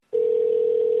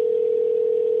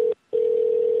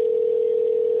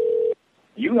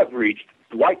You have reached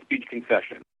Dwight Beach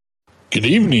Confession. Good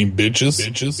evening, bitches. Hey,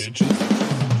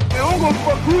 I'm gonna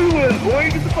fuck who you is,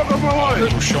 boy. Get the fuck out of my line. You're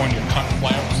showing your cunt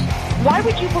flaps. Why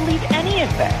would you believe any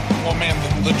of this? Well, ma'am,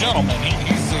 the gentleman, he's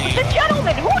The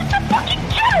gentleman? Who's the fucking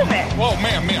gentleman? Well,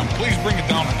 ma'am, please bring it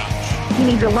down a notch. You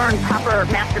need to learn proper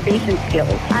masturbation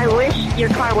skills. I wish your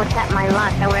car was at my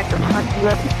lot. I would have to fuck you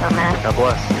up, dumbass. God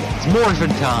bless. It's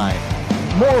morphin' time.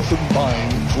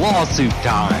 Lawsuit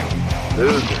time.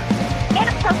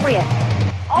 Inappropriate.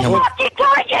 I'll Yeah, fucking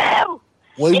kill you!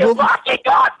 Wait, You fucking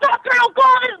cocksucker! I'll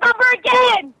call this number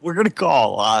again! We're gonna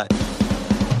call. Low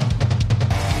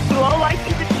life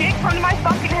piece of shit, come to my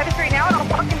fucking head right now and I'll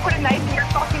fucking put a knife in your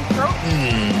fucking throat.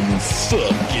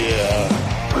 Fuck yeah.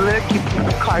 Look, you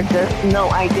piece of carcass. No,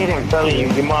 I didn't. Telling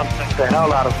you, your mom took the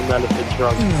hell out of some elephant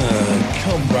drunk.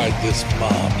 Come ride this,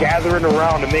 Mom. Gathering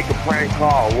around to make a prank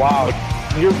call. Wow.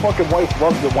 Your fucking wife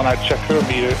loves it when I check her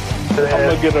meter.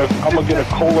 I'm gonna get a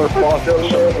Kohler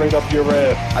faucet shoved right up your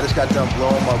ass. I just got done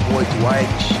blowing my boy Dwight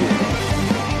and shit.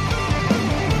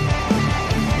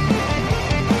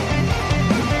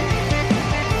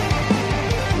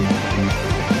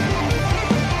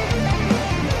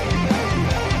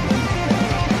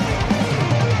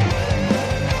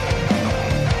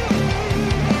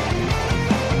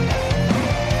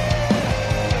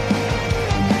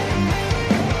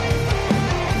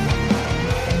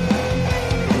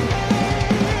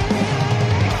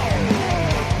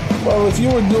 Well, if you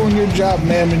were doing your job,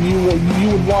 ma'am, and you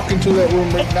would walk into that room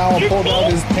right now and pull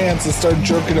down his pants and start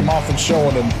jerking him off and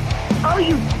showing him. Oh,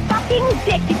 you fucking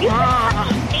dick! Did you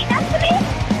fucking say that to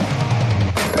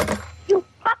me? You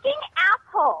fucking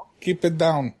asshole! Keep it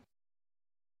down.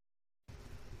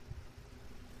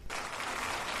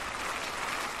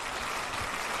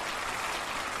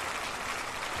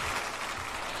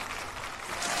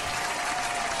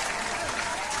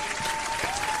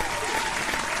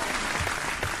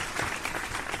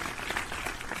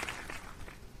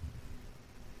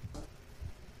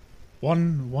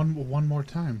 One more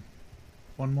time.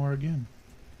 One more again.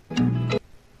 I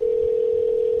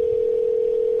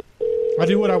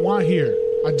do what I want here.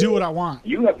 I do what I want.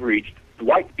 You have reached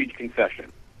Dwight Beach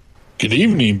Confession. Good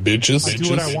evening, bitches. I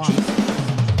do what I want.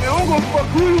 Hey, I'm gonna fuck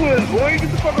who you is, boy.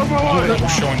 Get the fuck out of my line. You're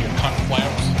showing your cunt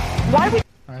flaps. Why would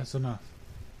Alright, that's enough.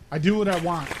 I do what I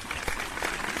want.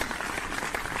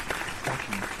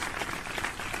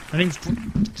 My name's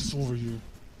It's over you.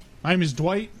 My name is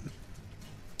Dwight.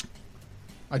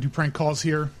 I do prank calls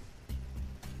here.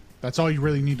 That's all you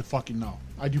really need to fucking know.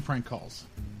 I do prank calls.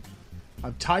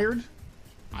 I'm tired.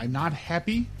 I'm not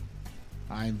happy.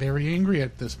 I'm very angry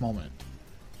at this moment.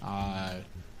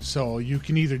 So you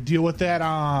can either deal with that,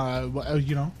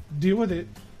 deal with it,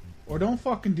 or don't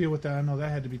fucking deal with that. I know that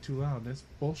had to be too loud. That's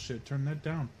bullshit. Turn that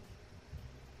down.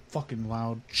 Fucking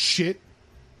loud shit.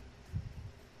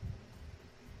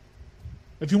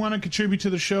 If you want to contribute to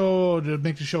the show, to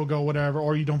make the show go whatever,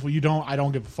 or you don't, I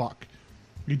don't give a fuck.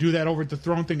 You do that over at the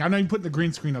throne thing. I'm not even putting the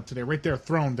green screen up today. Right there,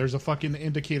 throne. There's a fucking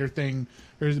indicator thing.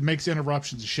 It makes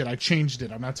interruptions and shit. I changed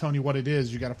it. I'm not telling you what it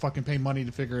is. You got to fucking pay money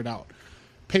to figure it out.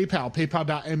 PayPal,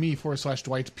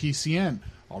 paypal.me/DwightPCN.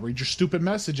 I'll read your stupid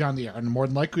message on the air, and more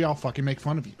than likely, I'll fucking make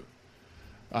fun of you.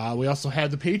 We also have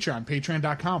the Patreon,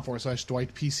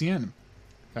 patreon.com/DwightPCN.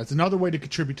 That's another way to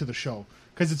contribute to the show,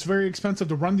 because it's very expensive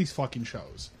to run these fucking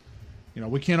shows. You know,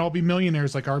 we can't all be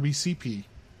millionaires like RBCP.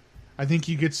 I think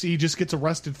he just gets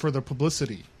arrested for the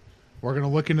publicity. We're going to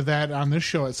look into that on this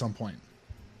show at some point.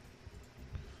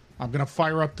 I'm going to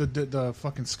fire up the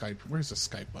fucking Skype. Where's the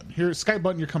Skype button? Here, Skype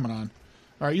button, you're coming on.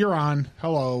 All right, you're on.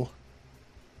 Hello.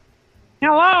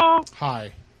 Hello.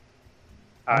 Hi.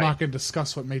 I'm not going to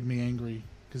discuss what made me angry,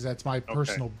 because that's my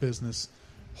personal business.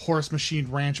 Horse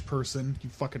Machine Ranch person, you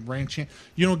fucking ranch.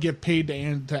 You don't get paid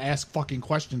to ask fucking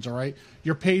questions, all right?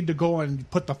 You're paid to go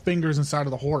and put the fingers inside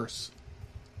of the horse.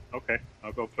 Okay,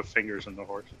 I'll go put fingers in the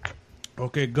horse.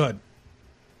 Okay, good.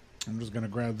 I'm just going to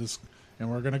grab this,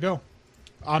 and we're going to go.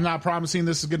 I'm not promising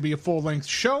this is going to be a full-length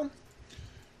show,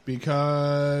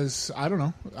 because, I don't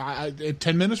know,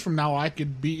 10 minutes from now, I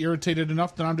could be irritated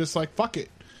enough that I'm just like, fuck it.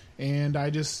 And I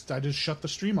just shut the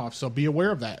stream off, so be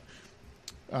aware of that.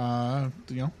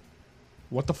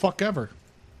 What the fuck ever.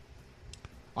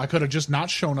 I could have just not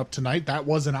shown up tonight. That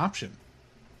was an option.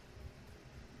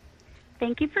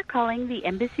 Thank you for calling the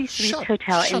Embassy Suites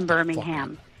Hotel in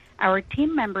Birmingham. Our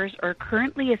team members are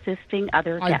currently assisting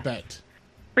other guests. I bet.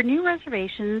 For new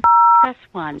reservations, press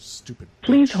 1. Stupid.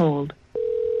 Please hold.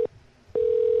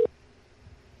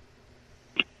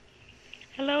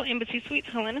 Hello, Embassy Suites.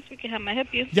 Helena speaking. How may I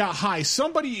help you? Yeah, hi.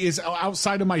 Somebody is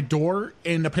outside of my door,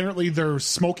 and apparently they're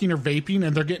smoking or vaping,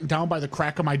 and they're getting down by the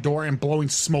crack of my door and blowing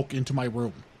smoke into my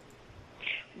room.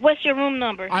 What's your room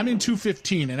number? I'm in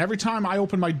 215, and every time I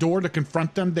open my door to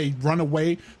confront them, they run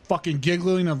away, fucking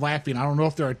giggling and laughing. I don't know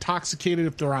if they're intoxicated,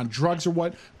 if they're on drugs or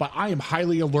what, but I am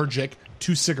highly allergic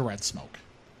to cigarette smoke.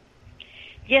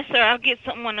 Yes, sir. I'll get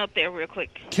someone up there real quick.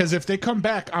 Because if they come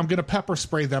back, I'm going to pepper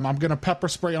spray them. I'm going to pepper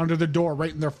spray under the door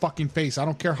right in their fucking face. I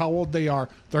don't care how old they are.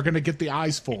 They're going to get the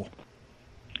eyes full.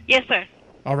 Yes, sir.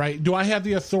 All right. Do I have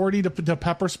the authority to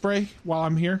pepper spray while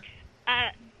I'm here?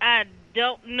 I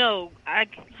don't know.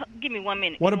 Give me 1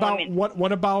 minute.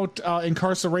 What about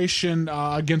incarceration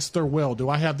against their will? Do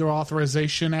I have their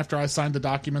authorization after I signed the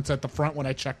documents at the front when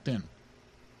I checked in?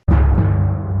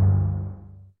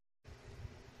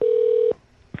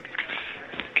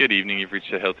 Good evening. You've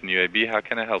reached the Hilton UAB. How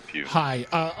can I help you? Hi.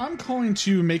 I'm calling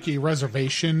to make a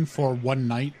reservation for one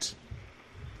night.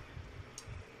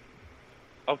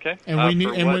 Okay. And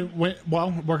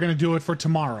we're going to do it for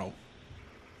tomorrow.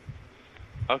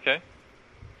 Okay.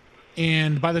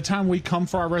 And by the time we come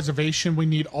for our reservation, we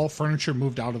need all furniture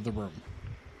moved out of the room.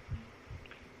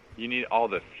 You need all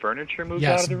the furniture moved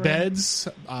out of the room? Yes,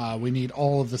 beds. We need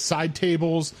all of the side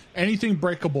tables. Anything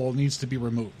breakable needs to be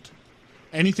removed.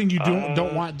 Anything you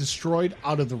don't want destroyed,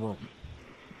 out of the room.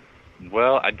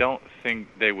 Well, I don't think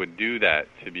they would do that,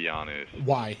 to be honest.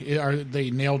 Why? Are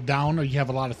they nailed down, or you have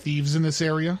a lot of thieves in this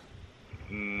area?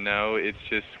 No, it's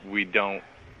just we don't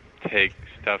take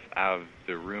stuff out of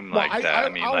the room like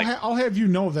that. I'll have you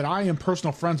know that I am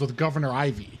personal friends with Governor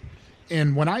Ivey.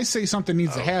 And when I say something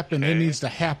needs to happen, it needs to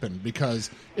happen, because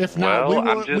if not,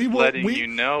 we will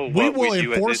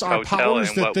enforce our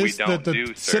powers that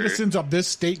the citizens of this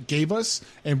state gave us,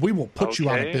 and we will put you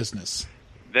out of business.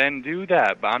 Then do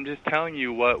that. But I'm just telling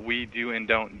you what we do and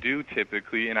don't do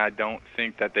typically, and I don't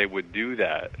think that they would do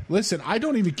that. Listen, I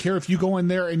don't even care if you go in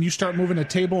there and you start moving a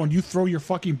table and you throw your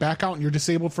fucking back out and you're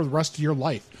disabled for the rest of your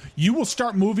life. You will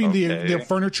start moving the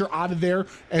furniture out of there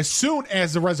as soon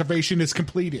as the reservation is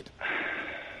completed.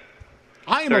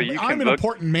 I'm an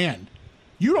important man.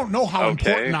 You don't know how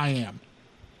important I am.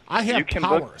 I have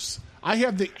powers. I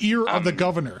have the ear of the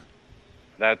governor.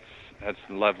 That's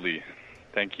lovely.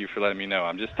 Thank you for letting me know.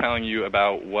 I'm just telling you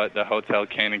about what the hotel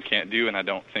can and can't do, and I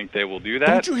don't think they will do that.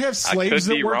 Don't you have slaves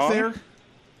that work there?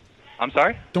 I'm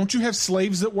sorry? Don't you have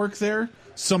slaves that work there?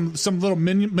 Some little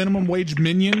minimum wage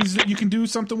minions that you can do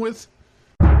something with?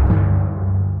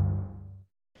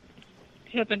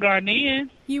 Hilton Garden Inn.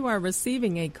 You are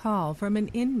receiving a call from an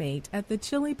inmate at the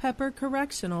Chili Pepper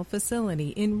Correctional Facility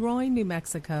in Roy, New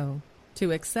Mexico.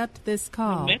 To accept this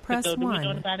call, press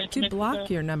 1. To block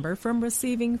your number from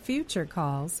receiving future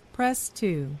calls, press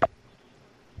 2.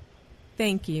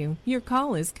 Thank you. Your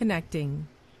call is connecting.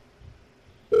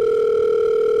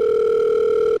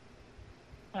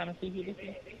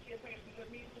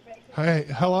 Hey,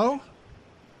 hello?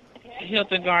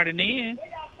 Hilton Garden Inn.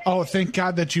 Oh, thank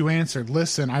God that you answered.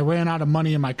 Listen, I ran out of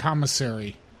money in my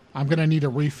commissary. I'm going to need a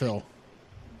refill.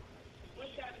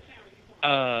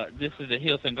 This is the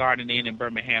Hilton Garden Inn in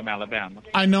Birmingham, Alabama.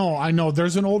 I know.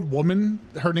 There's an old woman.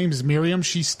 Her name is Miriam.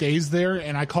 She stays there,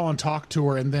 and I call and talk to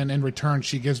her, and then in return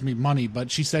she gives me money.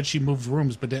 But she said she moved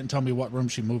rooms, but didn't tell me what room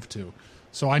she moved to.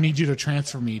 So I need you to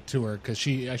transfer me to her, because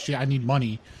I need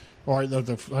money, or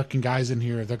the fucking guys in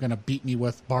here, they're going to beat me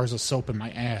with bars of soap in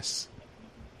my ass.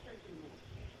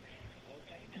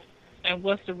 And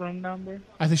what's the room number?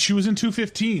 I think she was in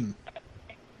 215.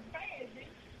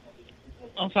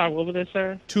 I'm sorry, what was it,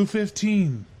 sir?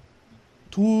 215.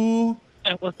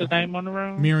 And what's the name on the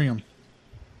room? Miriam.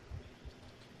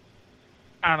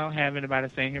 I don't have anybody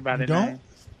saying here by the Don't? name.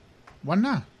 Why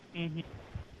not? Mm-hmm.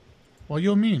 What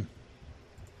you mean?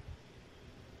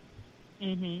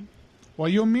 Mm-hmm.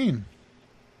 What you mean?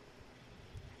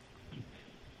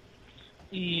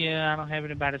 Yeah, I don't have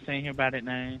anybody saying here by that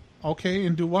name. Okay,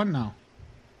 and do what now?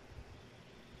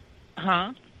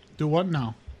 Huh? Do what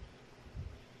now?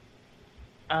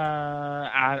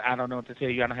 I don't know what to tell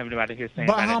you. I don't have anybody here saying.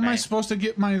 But how am I supposed to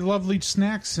get my lovely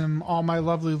snacks and all my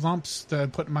lovely lumps that I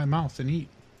put in my mouth and eat?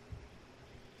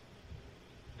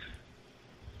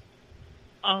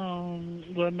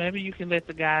 Well, maybe you can let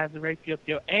the guys rape you up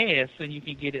your ass and you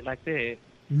can get it like that.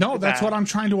 No, that's what I'm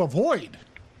trying to avoid.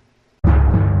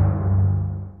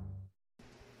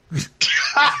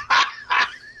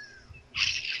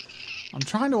 I'm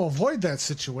trying to avoid that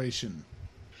situation.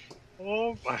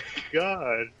 Oh my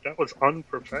God, that was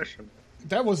unprofessional.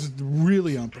 That was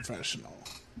really unprofessional.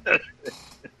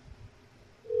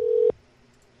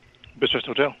 Business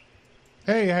Hotel.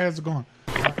 Hey, how's it going?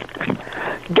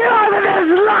 Get off of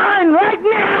this line right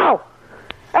now!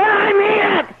 And I mean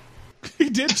it! He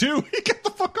did too. He got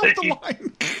the fuck off the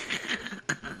line.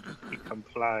 He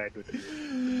complied with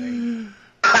you.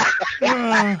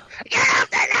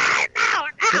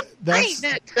 That's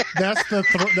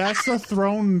the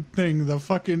Throne thing. The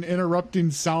fucking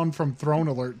interrupting sound from Throne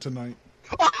Alert tonight.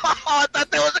 Oh, I thought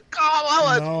there was a call.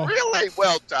 Oh, No. it's really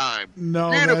well timed.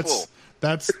 No, Beautiful.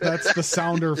 that's the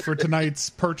sounder for tonight's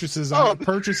purchases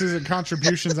and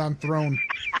contributions on Throne.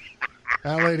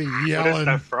 That lady yelling. What is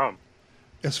that from?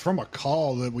 It's from a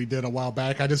call that we did a while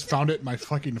back. I just found it in my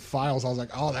fucking files. I was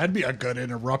like, oh, that'd be a good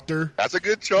interrupter. That's a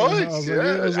good choice.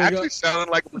 It Actually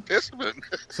sounded like a participant.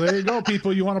 So there you go,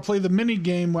 people. You want to play the mini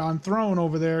game on Throne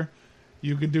over there?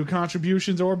 You can do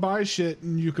contributions or buy shit,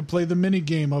 and you can play the mini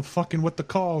game of fucking with the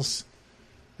calls.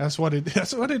 That's what it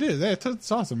is.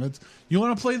 That's awesome. You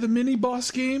want to play the mini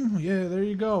boss game? Yeah, there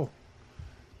you go.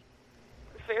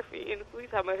 Fair for you. Please,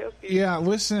 how may I help you? Yeah,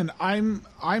 listen,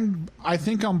 I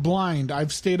think I'm blind.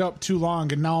 I've stayed up too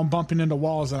long, and now I'm bumping into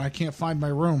walls, and I can't find my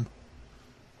room.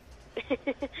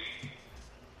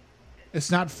 It's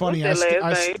not funny.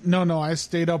 I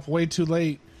stayed up way too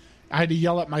late. I had to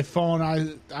yell at my phone.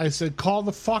 I said, call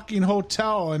the fucking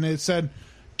hotel, and it said,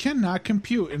 cannot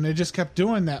compute, and they just kept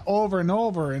doing that over and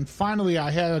over, and finally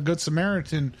I had a good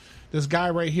Samaritan. This guy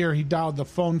right here, he dialed the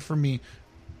phone for me.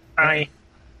 I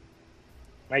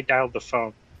dialed the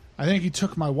phone. I think he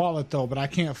took my wallet, though, but I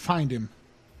can't find him.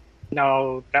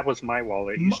 No, that was my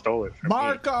wallet. You stole it from me.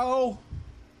 Marco!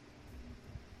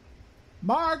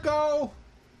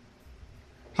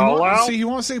 Hello? He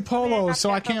won't say Polo, so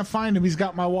I can't find him. He's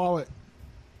got my wallet.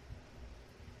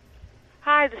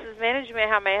 Hi, this is management.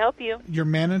 How may I help you? Your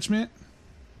management?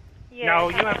 Yes. No,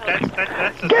 you have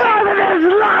that's Get off of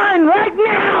this line right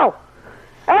now!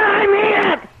 And I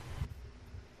mean it!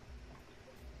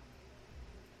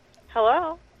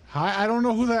 Hello? Hi, I don't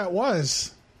know who that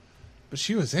was, but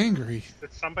she was angry.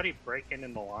 Did somebody break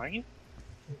in the line?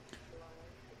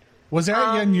 Was that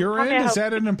on your how may I end? Is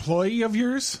help that an employee of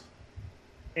yours?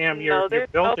 Damn, No, your there's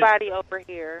building, nobody over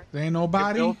here. There ain't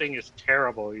nobody? Your building is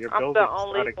terrible. Your I'm building the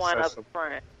only is not one up accessible.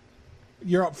 front.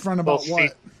 You're up front about See,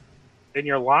 what? then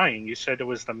you're lying. You said it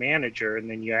was the manager, and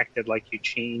then you acted like you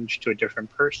changed to a different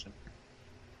person.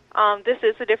 This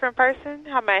is a different person.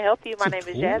 How may I help you? My name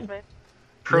is Jasmine.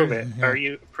 Prove it.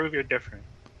 Yeah. Prove you're different.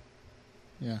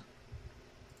 Yeah.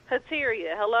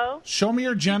 Hateria, hello? Show me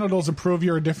your genitals and prove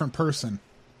you're a different person.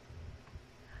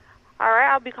 All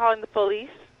right, I'll be calling the police.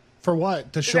 For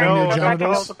what? To show No, me your I'm not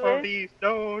genitals? the police.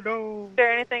 No. Is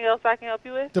there anything else I can help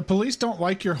you with? The police don't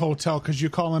like your hotel because you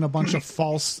call in a bunch of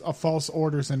false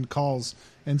orders and calls,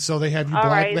 and so they have you All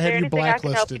right, is they there have you anything I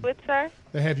can help you blacklisted. with, sir?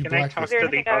 They have you Can I talk blacklisted. to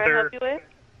the other? with?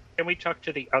 Can we talk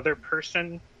to the other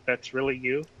person that's really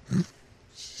you?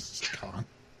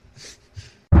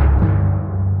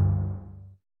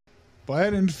 But I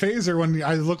didn't phase her when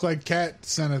I looked like Kat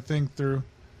sent a thing through.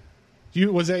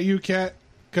 Was that you, Kat?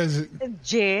 Because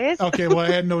Jizz. Okay, well, I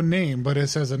had no name, but it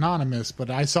says anonymous. But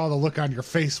I saw the look on your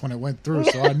face when it went through,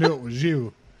 so I knew it was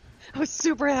you. I was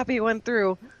super happy it went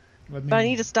through. But I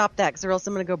need to stop that because or else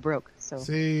I'm going to go broke. So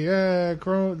See,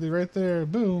 Crow, right there,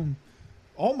 boom.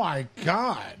 Oh my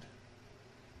God!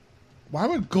 Why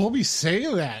would Goldie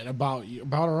say that about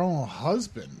her own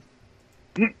husband?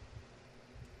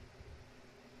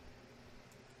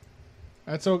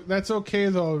 That's okay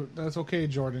though. That's okay,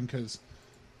 Jordan,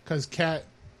 because Kat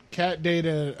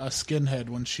dated a skinhead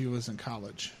when she was in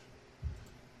college.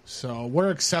 So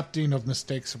we're accepting of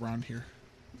mistakes around here.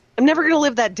 I'm never going to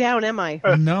live that down, am I?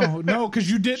 No, because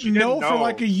you didn't know for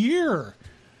like a year.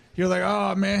 You're like,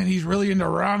 oh man, he's really into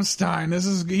Rammstein.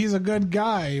 He's a good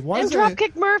guy. Why And is that?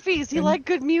 Dropkick Murphys. He liked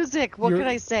good music. What can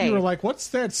I say? You were like, what's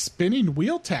that spinning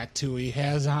wheel tattoo he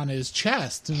has on his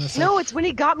chest? And it's No, like, it's when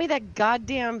he got me that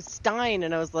goddamn Stein,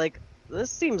 and I was like, this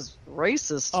seems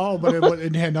racist. oh, but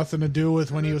it had nothing to do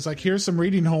with when he was like, here's some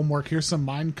reading homework. Here's some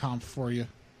Mein Kampf for you.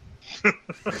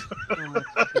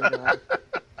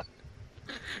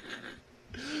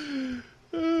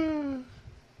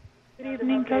 Good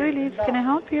evening, Curry Leaves. Can I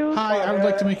help you? Hi, I would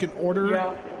like to make an order.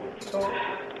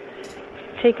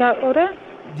 Takeout order?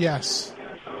 Yes.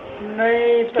 Can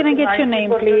I get your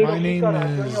name, please? My name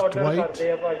is Dwight.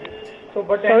 Sorry?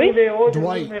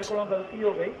 Dwight.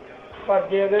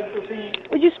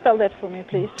 Would you spell that for me,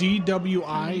 please?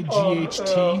 DWIGHT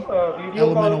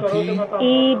Elemental P.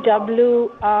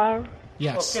 EWR.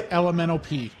 Yes, Elemental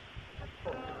P.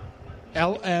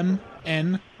 LMNOP.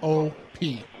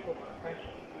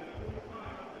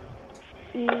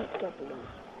 EW.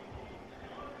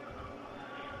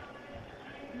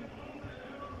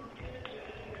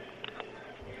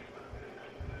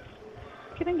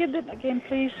 Can I get that again,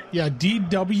 please? Yeah,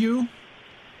 DWLMNOP.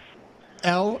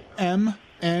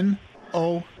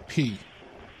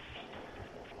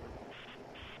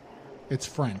 It's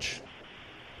French.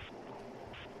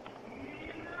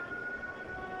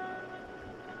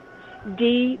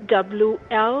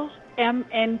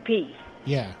 DWLMNP.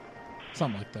 Yeah,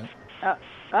 something like that.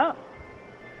 Oh.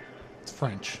 It's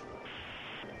French.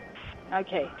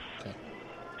 Okay.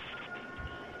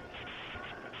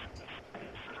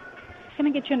 Can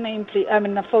I get your name, please? I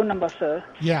mean, the phone number, sir.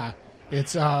 Yeah,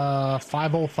 it's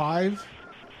 505.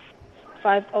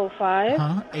 505.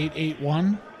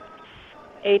 881.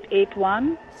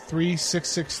 881.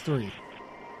 3663.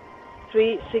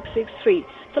 3663.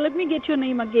 So let me get your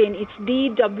name again. It's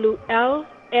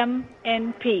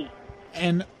DWLMNP.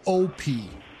 NOP.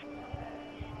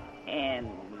 And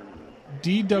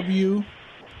DWLMNOP.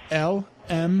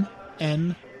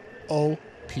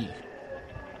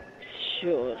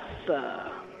 Sure,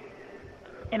 sir.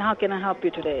 And how can I help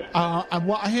you today?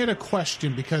 Well, I had a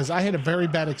question because I had a very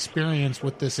bad experience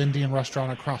with this Indian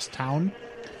restaurant across town.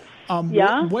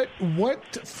 Yeah? What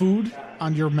food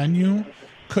on your menu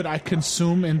could I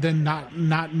consume and then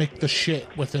not make the shit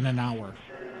within an hour?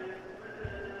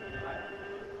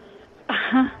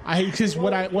 Because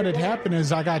what had happened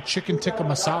is I got chicken tikka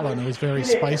masala and it was very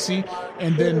spicy,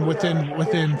 and then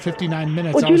within 59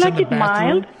 minutes I was in the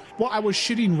bathroom. Well, I was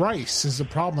shitting rice is the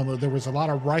problem. There was a lot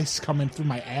of rice coming through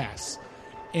my ass,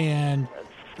 and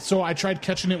so I tried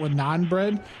catching it with naan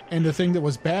bread, and the thing that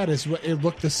was bad is it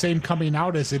looked the same coming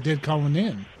out as it did coming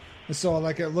in. And so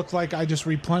it looked like I just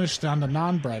replenished on the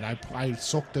naan bread. I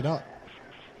soaked it up.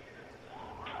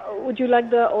 Would you like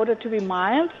the order to be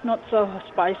mild, not so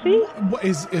spicy?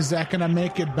 Is that going to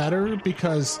make it better?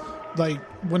 Because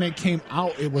when it came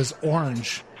out, it was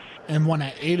orange, and when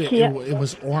I ate it, it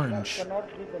was orange.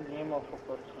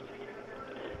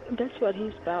 That's what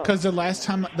he's about. Because the last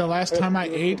time I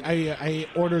ate, I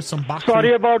ordered some bakri.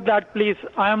 Sorry about that, please.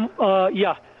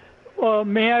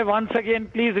 May I once again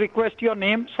please request your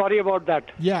name? Sorry about that.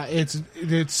 Yeah, it's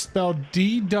spelled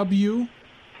DWLM.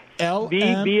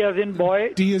 B as in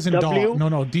boy. D as in W.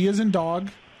 dog. No, D as in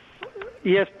dog.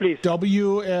 Yes, please.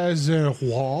 W as in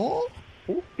wall.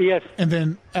 Yes. And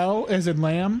then L as in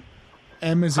lamb.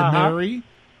 M as in Mary.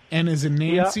 N as in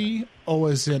Nancy. Yeah. O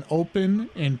as in open.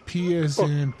 And P as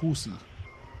in pussy.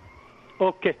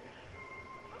 Okay.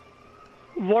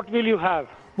 What will you have?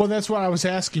 Well, that's what I was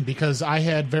asking because I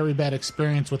had very bad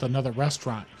experience with another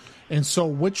restaurant. And so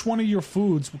which one of your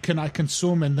foods can I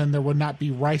consume and then there would not be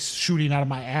rice shooting out of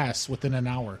my ass within an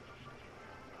hour?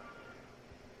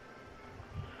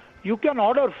 You can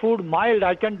order food mild.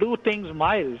 I can do things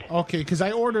mild. Okay, because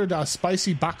I ordered a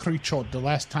spicy bakri chot the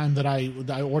last time that I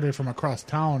ordered from across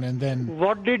town, and then...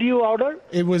 What did you order?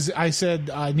 I said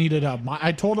I needed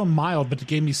I told them mild, but they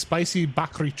gave me spicy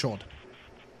bakri chot.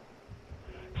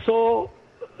 So,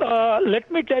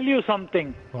 let me tell you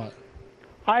something. What?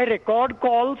 I record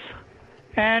calls,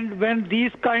 and when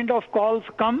these kind of calls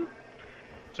come,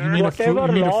 whatever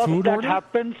loss that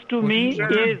happens to me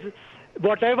is...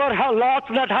 Whatever loss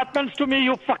that happens to me,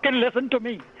 you fucking listen to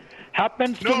me.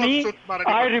 Happens to me,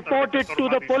 I report it to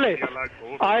the police.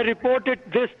 I reported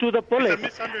this to the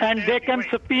police, and they can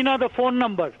subpoena the phone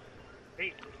number.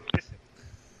 Hey, listen.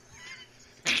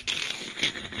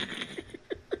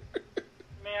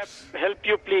 May I help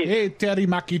you, please? Hey, Terry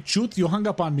Maki Chut, you hung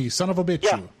up on me, son of a bitch.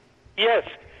 Yeah. Yes.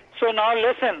 So now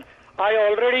listen, I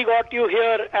already got you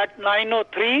here at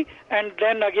 9:03, and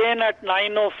then again at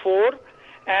 9:04.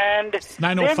 And it's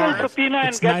 9:05.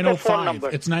 It's 9:05.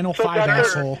 It's 9:05,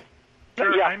 asshole.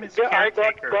 Yeah, I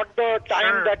got the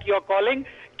time that you're calling.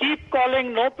 Keep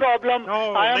calling, no problem.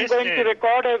 No, I am going to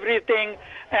record everything,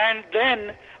 and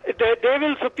then they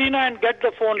will subpoena and get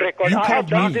the phone record. I have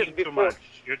done this before.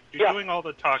 You're doing all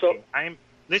the talking.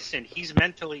 Listen, he's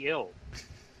mentally ill.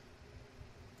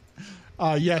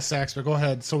 Yes, Axter, go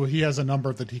ahead. So he has a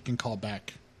number that he can call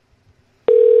back.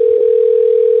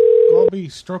 Colby,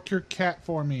 stroke your cat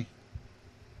for me.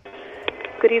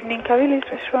 Good evening, Kavili's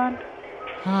restaurant.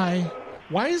 Hi.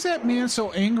 Why is that man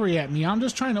so angry at me? I'm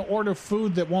just trying to order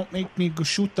food that won't make me go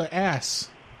shoot the ass.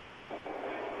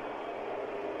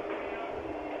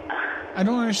 I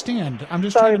don't understand. I'm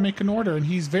just trying to make an order, and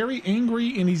he's very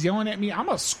angry, and he's yelling at me. I'm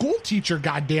a school teacher,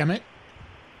 goddammit.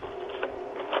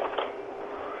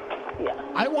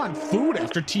 I want food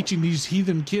after teaching these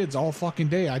heathen kids all fucking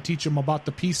day. I teach them about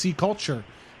the PC culture.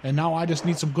 And now I just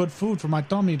need some good food for my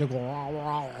tummy to go rah,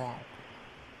 rah, rah.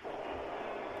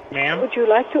 Ma'am? Would you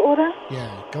like to order?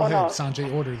 Yeah, go ahead,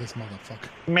 Sanjay, order this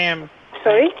motherfucker. Ma'am.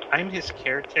 Sorry? I'm his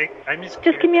caretaker. Just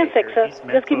give me a sec, sir.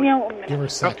 Just give me a minute. Give her a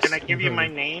sec. Can I give you my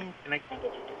name?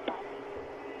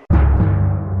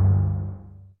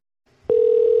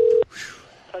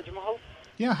 Taj Mahal?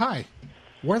 Yeah, hi.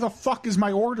 Where the fuck is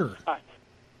my order? Hi.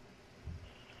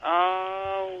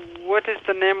 What is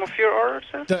the name of your order,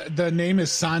 sir? The name is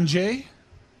Sanjay.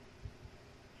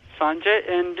 Sanjay,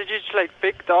 and did you just, like,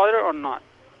 pick the order or not?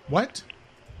 What?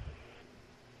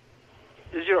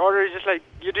 Is your order just like,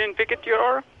 you didn't pick it, your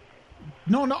order?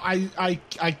 No, I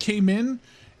came in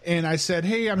and I said,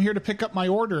 hey, I'm here to pick up my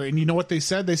order. And you know what they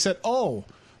said? They said, oh,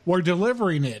 we're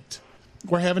delivering it.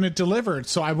 We're having it delivered.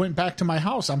 So I went back to my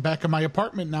house. I'm back in my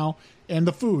apartment now, and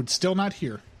the food's still not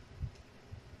here.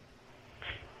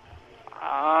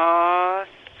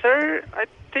 Sir, I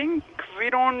think we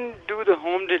don't do the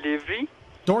home delivery.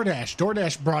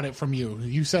 DoorDash brought it from you.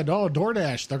 You said, oh,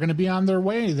 DoorDash, they're going to be on their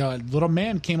way. The little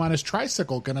man came on his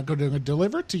tricycle, going to go to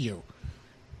deliver it to you.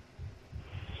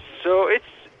 So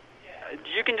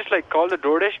you can just, like, call the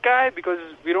DoorDash guy, because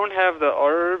we don't have the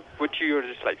order, which you're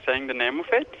just, like, saying the name of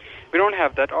it. We don't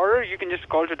have that order. You can just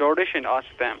call to DoorDash and ask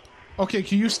them. Okay,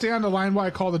 can you stay on the line while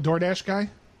I call the DoorDash guy?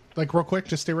 Like, real quick,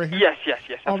 just stay right here? Yes.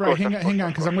 All right, hang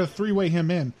on, because I'm going to three-way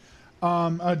him in.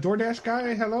 DoorDash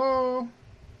guy, hello?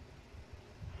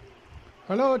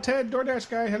 Hello, Ted, DoorDash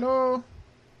guy, hello?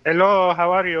 Hello,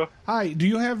 how are you? Hi, do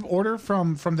you have order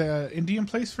from the Indian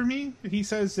place for me? He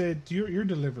says that you're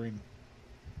delivering.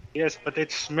 Yes, but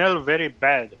it smells very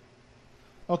bad.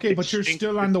 Okay, but you're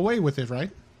still on the way with it,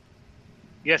 right?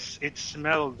 Yes, it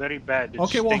smells very bad.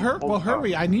 Okay,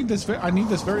 hurry. I need this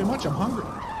very much. I'm hungry.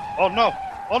 Oh no!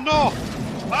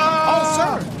 Ah!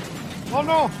 Oh, sir! Oh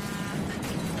no!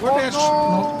 DoorDash!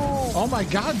 Oh my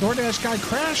God! DoorDash guy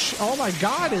crash! Oh my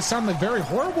God! It sounded like a very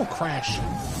horrible crash.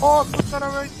 Oh, put that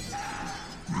away!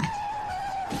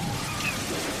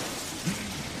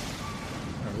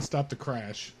 All right, let's stop the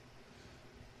crash.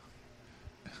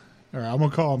 All right, I'm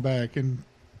gonna call him back and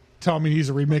tell me he needs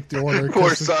to remake the order.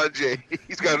 Poor Sanjay.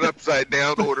 He's got an upside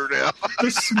down order now.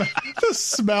 The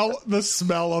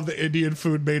smell of the Indian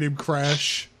food made him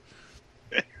crash.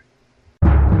 How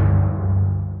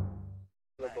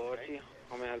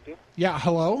may I help you? Yeah,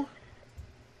 hello?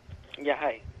 Yeah,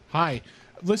 hi. Hi.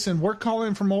 Listen, we're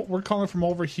calling from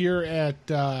over here at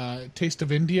Taste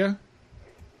of India.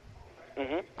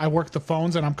 Mm-hmm. I work the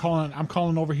phones, and I'm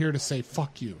calling over here to say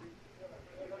fuck you.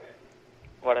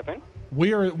 What happened?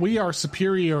 We are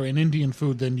superior in Indian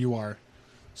food than you are.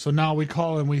 So now we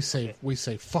call and we say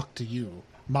fuck to you,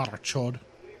 Marachod.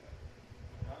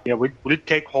 Yeah, we'll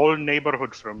take whole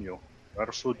neighborhood from you.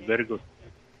 Our food very good.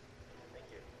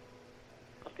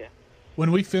 Okay.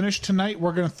 When we finish tonight,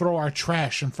 we're gonna throw our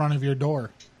trash in front of your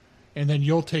door, and then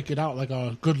you'll take it out like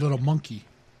a good little monkey.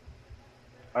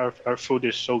 Our food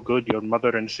is so good. Your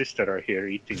mother and sister are here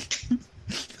eating.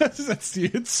 That's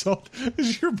the insult.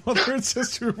 Your mother and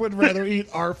sister would rather eat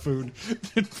our food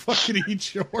than fucking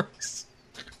eat yours.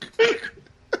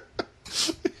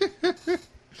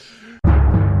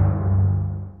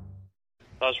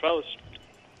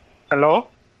 Hello?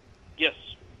 Yes.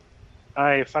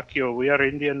 Hi, fuck you. We are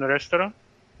Indian restaurant?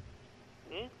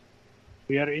 Hmm?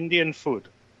 We are Indian food.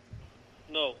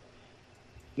 No.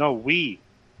 No, we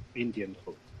Indian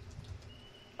food.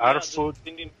 Our food.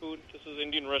 Indian food. This is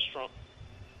Indian restaurant.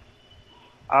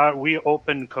 We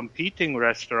open competing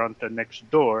restaurant next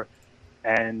door,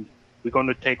 and we're going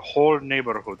to take whole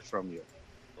neighborhood from you.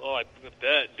 Oh, I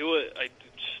bet. Do it.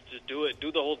 Just do it.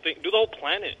 Do the whole thing. Do the whole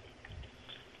planet.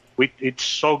 It's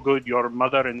so good. Your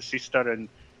mother and sister and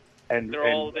they're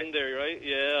all in there, right?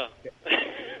 Yeah.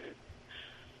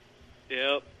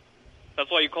 Yep.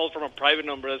 That's why you called from a private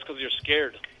number. That's because you're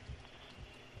scared.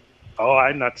 Oh,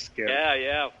 I'm not scared.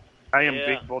 Yeah. I am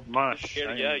big Bodmash.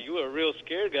 Yeah, you are a real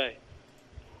scared guy.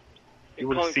 You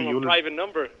will see. From a private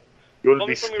number. You'll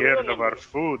be scared of our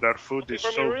food. Our food is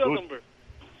so good. Number.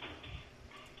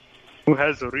 Who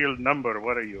has a real number?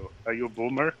 What are you? Are you a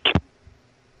boomer?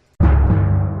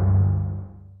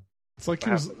 It's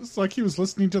like he was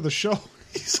listening to the show.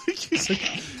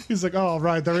 He's like, oh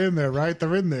right, they're in there, right?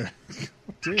 They're in there.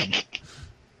 Damn.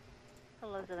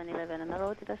 Hello, 7-Eleven on the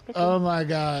road. Did I speak? Oh my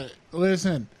God!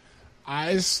 Listen,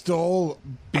 I stole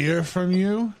beer from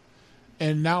you,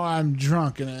 and now I'm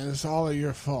drunk, and it's all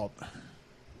your fault.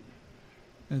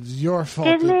 It's your fault.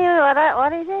 Excuse me,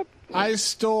 what is it? I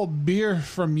stole beer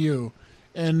from you,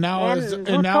 and now Who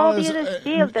told you to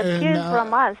steal the beer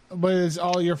from us? But it's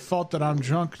all your fault that I'm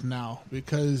drunk now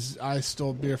because I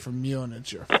stole beer from you, and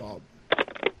it's your fault.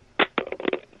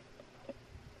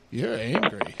 You're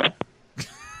angry.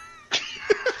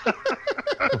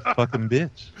 Fucking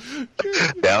bitch.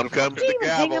 Down comes the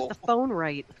gavel. Hang up the phone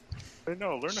right. I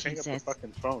know. Learn to hang up the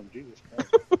fucking phone. Jesus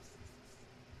Christ.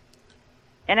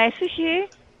 And I sushi.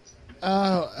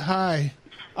 Hi.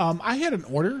 I had an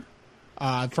order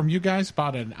from you guys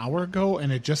about an hour ago,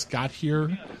 and it just got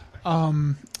here.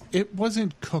 It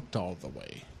wasn't cooked all the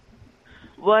way.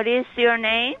 What is your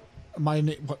name? My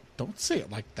name. What? Don't say it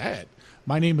like that.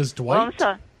 My name is Dwight. I'm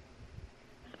sorry.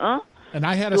 Huh? And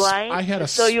I had Dwight?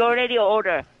 So you already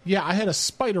ordered? Yeah, I had a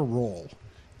spider roll,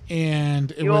 and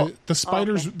the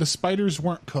spiders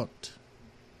weren't cooked.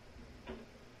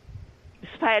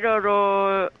 Spider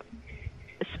roll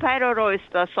is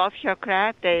the soft shell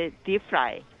crab. They deep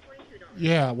fry.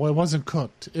 Yeah, well, it wasn't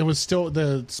cooked. It was still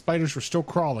the spiders were still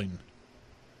crawling.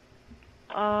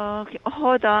 Okay,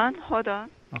 hold on.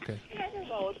 Okay.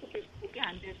 Hello,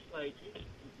 Yang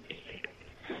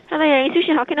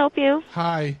Sushi. How can I help you?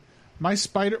 Hi, my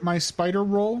spider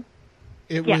roll.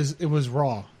 It was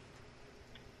raw.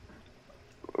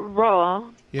 Raw,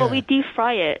 Yeah. but we deep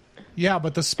fry it. Yeah,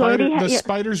 but the already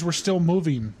spiders were still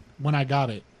moving when I got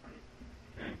it.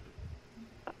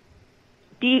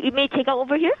 You may take out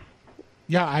over here.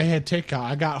 Yeah, I had takeout.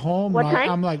 I got home. What time?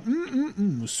 I'm like,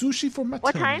 sushi for my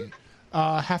What tummy.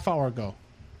 time? Half hour ago.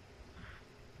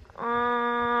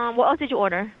 What else did you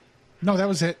order? No, that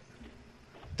was it.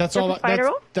 That's Just all. a spider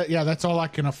roll? That's all I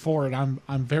can afford. I'm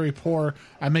very poor.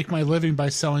 I make my living by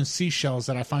selling seashells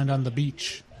that I find on the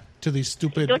beach to these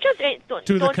stupid. Don't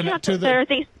you have better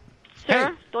things, sir?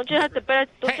 Hey. Don't you have better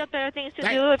things to do?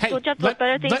 Don't you have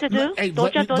better things to do? Hey,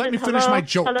 let me finish my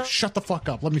joke. Hello? Shut the fuck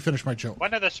up. Let me finish my joke.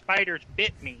 One of the spiders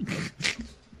bit me.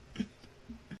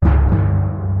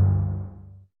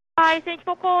 Hi, thanks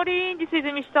for calling. This is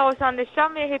Mr. Osan.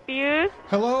 May I help you?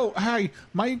 Hello, hi.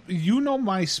 My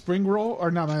spring roll, or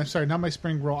not my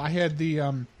spring roll. I had the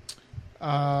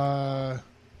I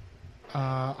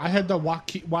had the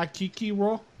Waikiki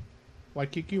roll.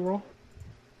 Waikiki roll.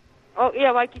 Oh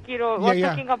yeah, Waikiki roll. We're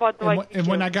talking about the Waikiki. And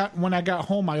when I got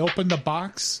home, I opened the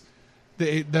box.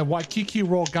 The Waikiki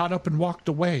roll got up and walked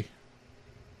away.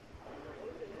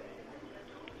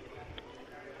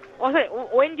 Okay,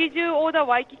 when did you order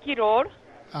Waikiki roll?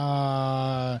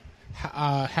 Half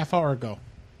hour ago.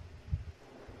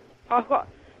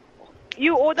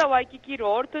 You order Waikiki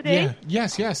roll today? Yeah.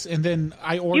 Yes. And then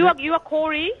I ordered. You are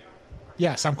Corey?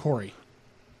 Yes, I'm Corey.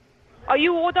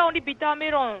 You order only bitter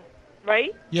melon,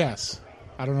 right? Yes.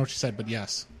 I don't know what you said, but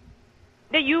yes.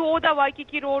 Then you order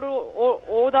Waikiki roll,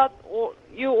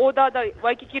 you order the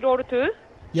Waikiki roll too?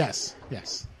 Yes.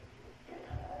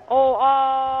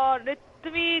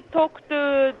 Let me talk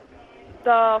to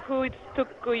the who took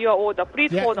your order.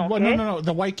 Please hold on, okay? No.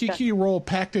 The Waikiki roll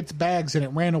packed its bags and it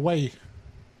ran away.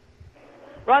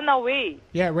 Run away?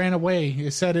 Yeah, it ran away.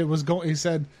 It said it was going. It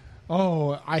said,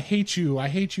 "Oh, I hate you,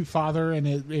 Father," and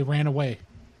it ran away.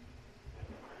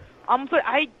 I'm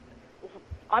sorry.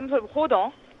 Hold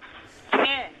on.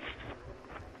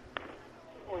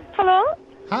 Hello.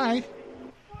 Hi.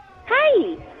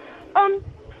 Hi.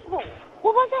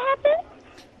 What was that happened?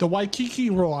 The Waikiki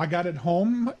roll. I got it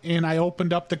home and I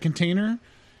opened up the container,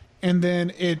 and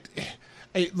then it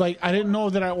I didn't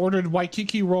know that I ordered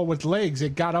Waikiki roll with legs.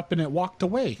 It got up and it walked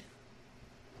away.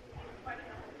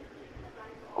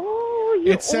 Oh,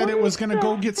 it said it was going to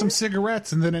go get some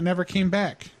cigarettes, and then it never came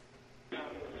back.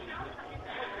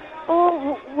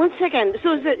 Oh, 1 second.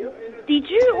 So did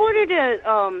you order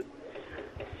the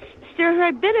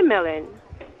stir-fried bitter melon?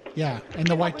 Yeah, and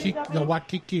the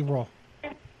Waikiki roll.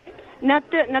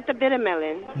 Not the bitter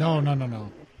melon. No.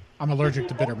 I'm allergic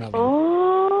to bitter melon.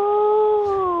 Oh,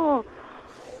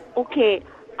 okay.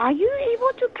 Are you able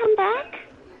to come back?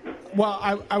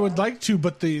 Well, I would like to,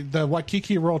 but the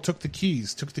Waikiki roll took the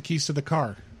keys to the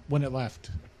car when it left.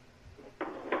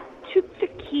 Took the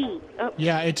key?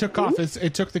 Yeah, it took off.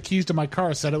 It took the keys to my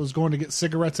car. Said it was going to get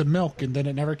cigarettes and milk, and then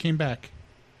it never came back.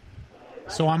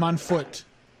 So I'm on foot.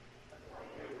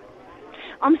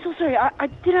 I'm so sorry. I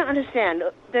didn't understand.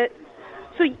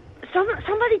 So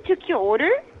somebody took your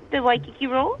order, the Waikiki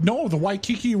roll? No, the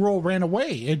Waikiki roll ran away.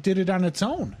 It did it on its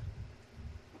own.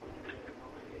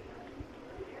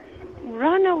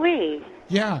 Run away?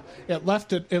 Yeah, it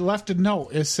left a note.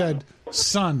 It said,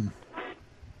 "Son,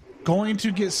 going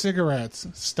to get cigarettes.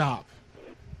 Stop.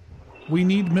 We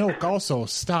need milk also.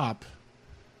 Stop.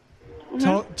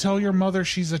 Mm-hmm. Tell your mother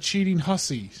she's a cheating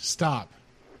hussy. Stop.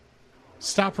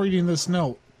 Stop reading this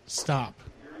note. Stop."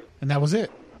 And that was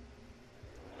it.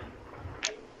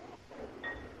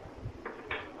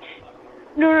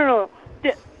 No.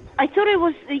 I thought it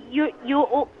was you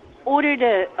ordered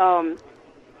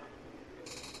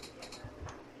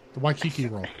the Waikiki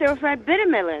roll. Stir-fried bitter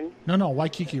melon. No,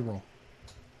 Waikiki roll.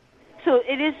 So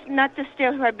it is not the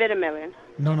stir-fried bitter melon.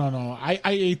 No. I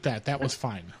ate that. That was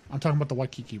fine. I'm talking about the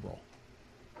Waikiki roll.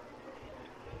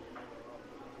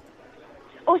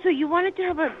 Oh, so you wanted to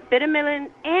have a bitter melon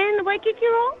and Waikiki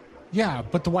roll? Yeah,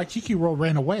 but the Waikiki roll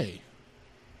ran away.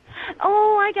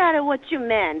 Oh, I got it. What you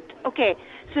meant? Okay,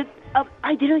 so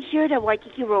I didn't hear the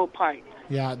Waikiki roll part.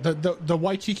 Yeah, the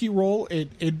Waikiki roll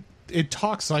it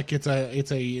talks like it's a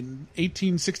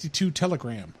 1862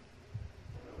 telegram.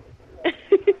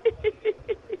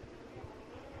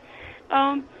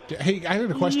 Hey, I had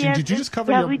a question. Yes, did you just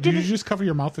cover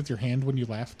your mouth with your hand when you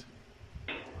laughed?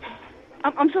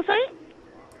 I'm so sorry?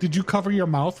 Did you cover your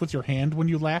mouth with your hand when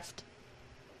you laughed?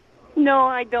 No,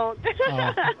 I don't.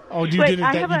 You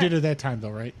did it that time though,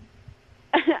 right?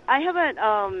 I have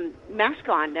a mask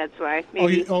on. That's why.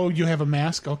 Maybe. You have a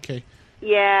mask. Okay.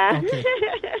 Yeah. Okay.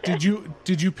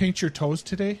 Did you paint your toes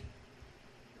today?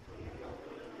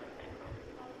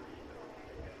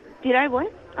 Did I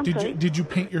what? I'm sorry. Did you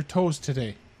paint your toes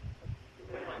today?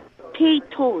 Paint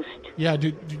toast. Yeah.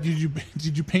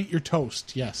 Did you paint your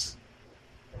toast? Yes.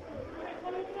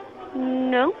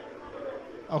 No.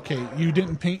 Okay. You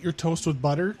didn't paint your toast with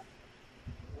butter?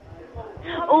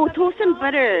 Oh, toast and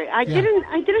butter. I didn't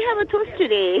have a toast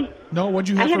today. No, what'd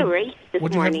you have? I had a rice this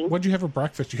morning. What'd you have for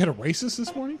breakfast? You had a rice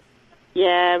this morning?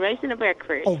 Yeah, rice and a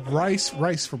breakfast. Oh, rice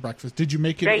for breakfast. Did you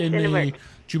make it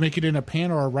Did you make it in a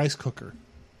pan or a rice cooker?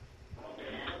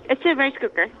 It's a rice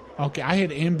cooker. Okay, I had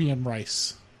Ambien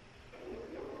rice.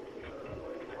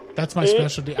 That's my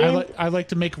specialty. I like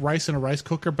to make rice in a rice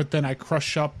cooker, but then I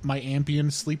crush up my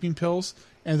Ambien sleeping pills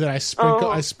and then I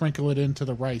sprinkle it into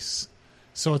the rice.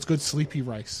 So it's good sleepy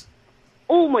rice.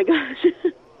 Oh my gosh.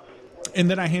 And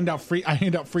then I hand out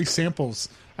free samples.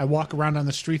 I walk around on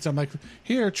the streets. I'm like,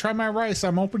 here, try my rice.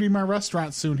 I'm opening my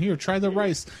restaurant soon. Here, try the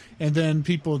rice. And then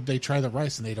they try the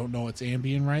rice and they don't know it's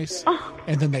Ambien rice. Oh.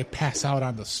 And then they pass out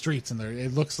on the streets and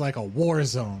it looks like a war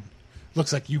zone.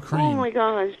 Looks like Ukraine. Oh my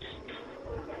gosh.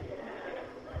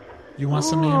 You want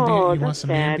some Ambien? You want some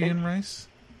Ambien rice?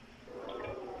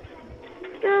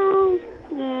 No.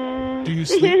 Do you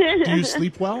sleep? Do you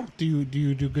sleep well? Do you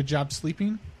do a good job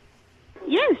sleeping?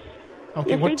 Yes.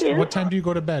 Okay. Yes, what time do you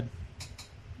go to bed?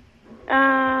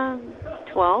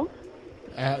 12.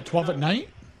 12 at night?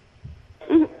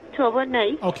 12 at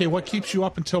night. Okay. What keeps you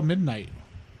up until midnight?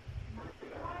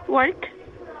 Work.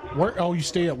 Work? Oh, you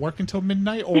stay at work until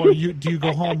midnight, or do you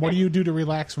go home? What do you do to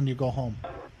relax when you go home?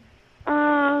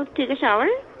 Take a shower.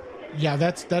 Yeah,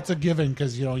 that's a given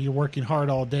because you're working hard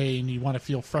all day and you want to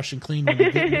feel fresh and clean when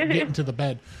you get into the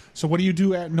bed. So what do you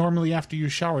do normally after you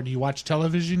shower? Do you watch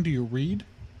television? Do you read?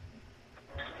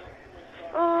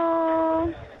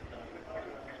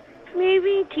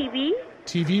 Maybe TV.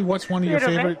 TV? What's one of your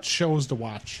favorite shows to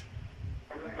watch?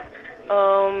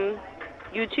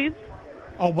 YouTube.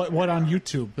 Oh, what on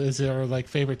YouTube? Is there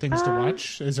favorite things to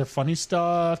watch? Is there funny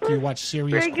stuff? Do you watch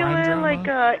serious crime drama?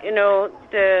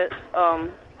 The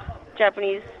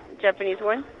Japanese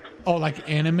one. Oh, like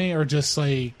anime or just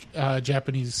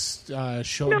Japanese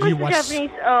show? No, do you watch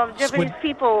Japanese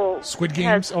people. Squid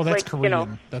Games? That's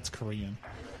Korean. That's Korean.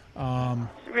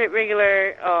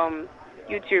 Regular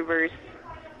YouTubers.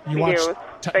 You videos,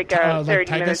 watch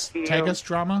 30 minutes video. Tigus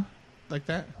drama like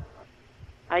that?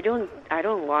 I don't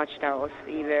watch those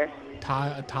either.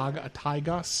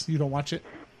 Tigus? You don't watch it?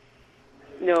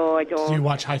 No, I don't. Do you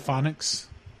watch Hyphonics?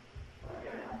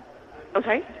 I'm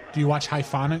sorry? Do you watch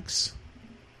Hyphonics?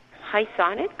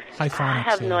 Hyphonics? Hyphonics. I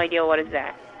have no idea what is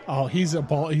that. Oh, he's a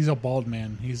bald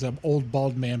man. He's an old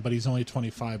bald man, but he's only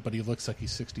 25, but he looks like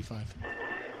he's 65.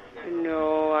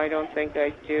 No, I don't think I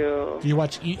do. Do you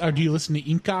watch or do you listen to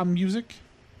Inca music?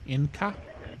 Inca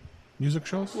music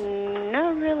shows?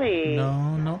 Not really.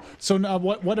 No. So now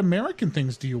what American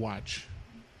things do you watch?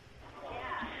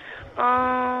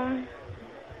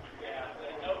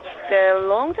 A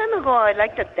long time ago, I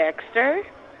liked the Dexter.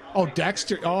 Oh,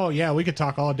 Dexter. Oh, yeah, we could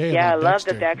talk all day about Dexter. Yeah, I love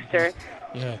the Dexter.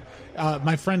 Yeah.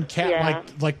 My friend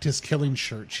Kat liked his killing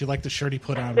shirt. She liked the shirt he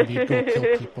put on when he'd go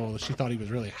kill people. She thought he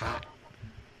was really hot.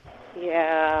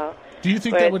 Yeah. Do you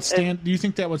think that would stand? Do you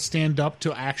think that would stand up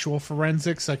to actual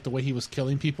forensics, like the way he was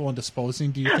killing people and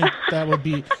disposing? Do you think that would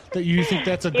be? That you think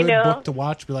that's a good book to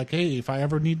watch? Be like, hey, if I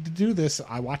ever need to do this,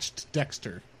 I watched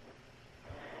Dexter.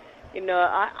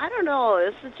 I don't know.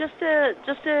 It's just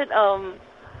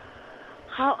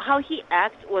how he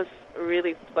acts was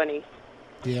really funny.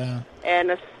 Yeah.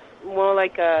 And it's more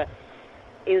like a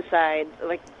inside,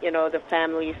 the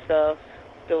family stuff.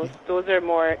 Those are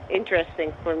more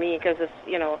interesting for me because it's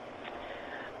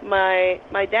my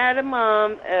dad and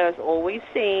mom is always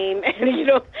same,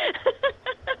 and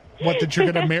What, that you're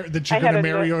gonna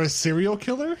marry a serial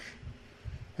killer?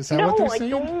 Is that what they're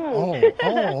saying? No, I don't.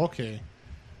 Oh, okay.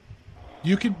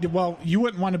 You could. Well, you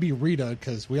wouldn't want to be Rita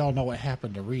because we all know what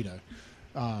happened to Rita.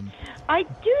 I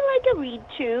do like to read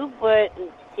too, but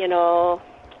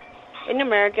in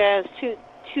America, it's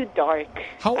too dark.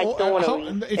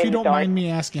 If you don't mind me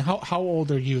asking, how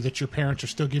old are you that your parents are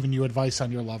still giving you advice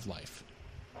on your love life?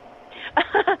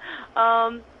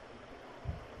 I'm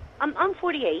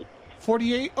 48.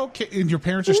 48? Okay. And your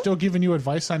parents are still giving you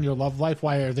advice on your love life?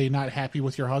 Why are they not happy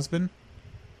with your husband?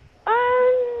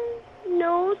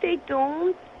 No, they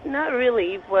don't. Not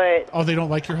really, but... Oh, they don't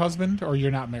like your husband, or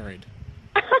you're not married?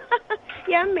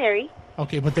 Yeah, I'm married.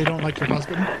 Okay, but they don't like your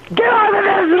husband? Get out of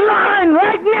this line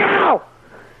right now!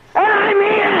 And I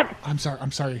mean it! I'm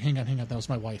sorry. Hang on. That was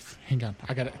my wife. Hang on.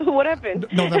 I got it. What happened?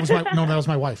 No, that was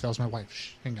my wife.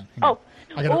 Shh, hang on. Oh.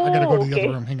 I gotta go to the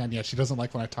other room. Hang on. Yeah, she doesn't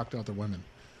like when I talk to other women.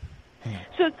 Hang on.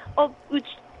 So,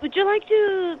 would you like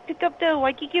to pick up the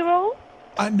Waikiki roll?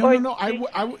 No.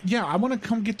 I want to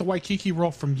come get the Waikiki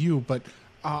roll from you, but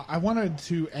I wanted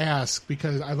to ask,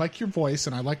 because I like your voice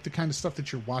and I like the kind of stuff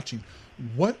that you're watching.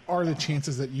 What are the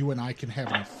chances that you and I can have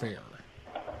an affair?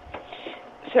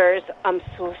 Sirs, I'm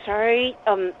so sorry.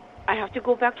 I have to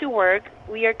go back to work.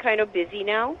 We are kind of busy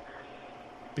now.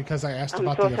 Because I asked I'm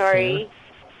about so the sorry. affair?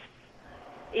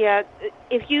 Yeah,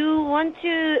 if you want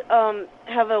to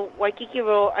have a Waikiki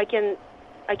roll, I can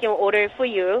order it for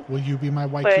you. Will you be my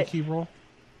Waikiki roll?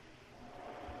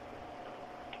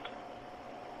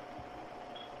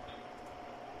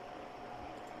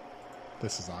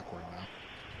 This is awkward now.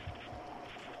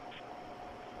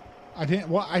 I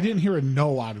didn't hear a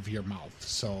no out of your mouth,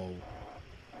 so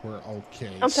we're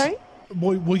okay. I'm sorry?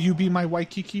 Will you be my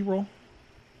Waikiki roll?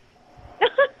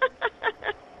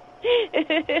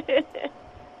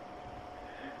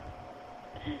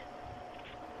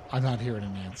 I'm not hearing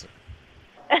an answer.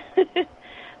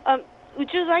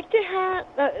 Would you like to have?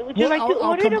 Would you like to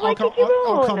order the Waikiki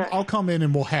roll? I'll come in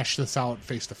and we'll hash this out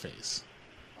face to face.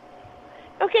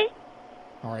 Okay.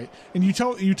 All right, and you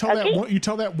tell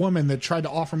that woman that tried to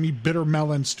offer me bitter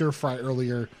melon stir fry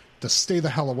earlier to stay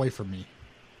the hell away from me.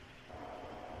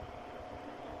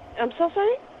 I'm so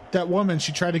sorry? That woman,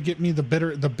 she tried to get me the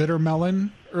bitter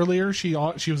melon earlier. She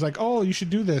was like, "Oh, you should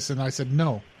do this," and I said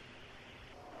no.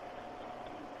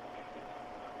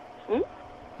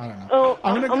 I don't know. Oh,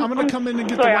 I'm gonna come in and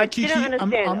get the Waikiki. I'm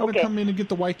gonna Okay. come in and get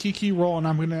the Waikiki roll, and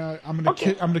I'm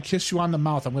gonna kiss you on the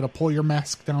mouth. I'm gonna pull your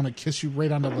mask down and kiss you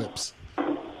right on the lips.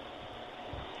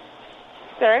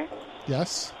 Sir?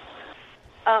 Yes.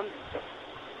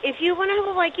 If you want to have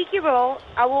a Waikiki roll,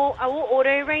 I will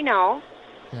order it right now.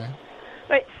 Yeah.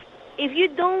 But if you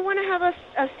don't want to have a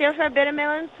stir-fry bitter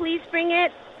melon, please bring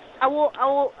it. I will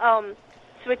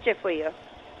switch it for you.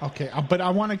 Okay, but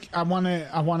I want a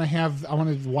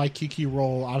Waikiki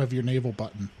roll out of your navel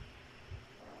button.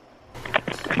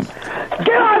 Get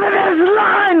out of this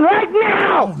line right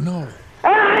now! Oh no!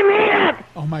 And I mean it!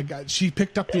 Oh my God! She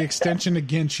picked up the extension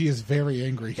again. She is very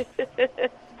angry.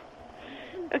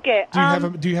 Okay.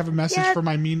 Do you have a message for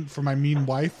my mean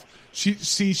wife?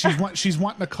 She's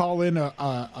wanting to call in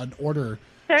an order.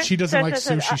 Sir, she doesn't like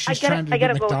sir, sushi. She's I trying to gotta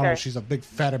get go, McDonald's. sir. She's a big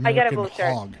fat American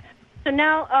hog. So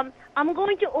now I'm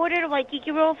going to order the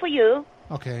Waikiki roll for you.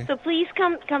 Okay. So please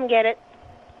come get it.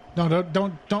 No,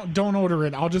 don't order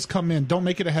it. I'll just come in. Don't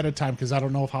make it ahead of time because I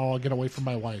don't know how I'll get away from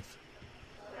my wife.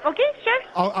 Okay, sure.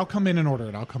 I'll come in and order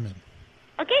it. I'll come in.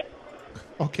 Okay.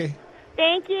 Okay.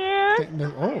 Thank you.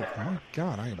 Oh my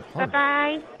God, I am hard.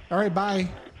 Bye-bye. All right, bye.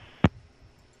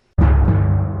 All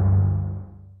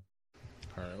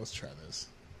right, let's try this.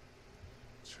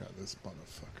 Let's try this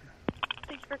motherfucker.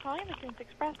 Thanks for calling the Coons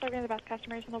Express, serving the best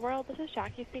customers in the world. This is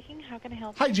Jackie speaking. How can I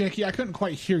help you? Hi, Jackie. I couldn't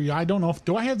quite hear you. I don't know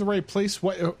do I have the right place?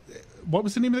 What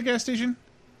was the name of the gas station?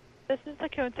 This is the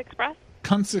Coons Express.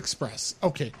 Coons Express.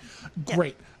 Okay,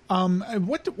 great.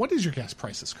 What is your gas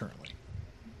prices currently?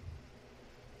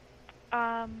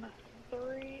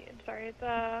 It's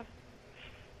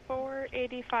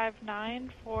 $4.85.9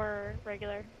 for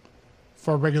regular.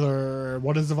 For regular,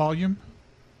 what is the volume?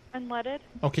 Unleaded.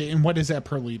 Okay, and what is that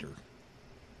per liter?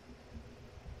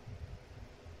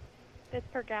 It's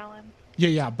per gallon.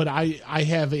 Yeah, but I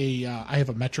have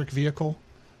a metric vehicle,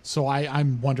 so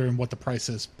I'm wondering what the price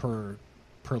is per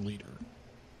liter.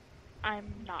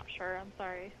 I'm not sure. I'm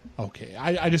sorry. Okay,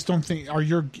 I just don't think are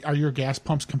your gas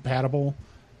pumps compatible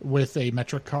with a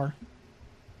metric car?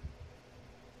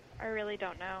 I really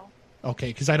don't know. Okay,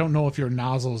 because I don't know if your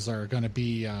nozzles are going to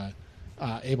be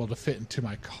able to fit into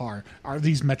my car. Are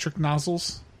these metric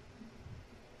nozzles?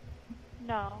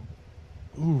 No.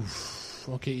 Oof.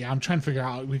 Okay, yeah, I'm trying to figure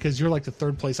out because you're like the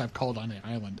third place I've called on the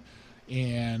island,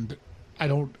 and I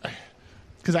don't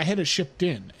because I had it shipped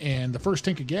in, and the first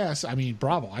tank of gas. I mean,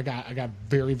 bravo, I got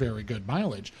very very good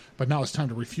mileage, but now it's time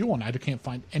to refuel, and I can't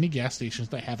find any gas stations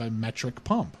that have a metric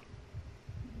pump.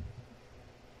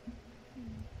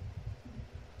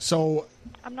 So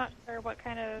I'm not sure what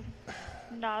kind of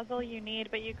nozzle you need,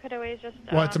 but you could always just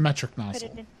well, it's a metric nozzle.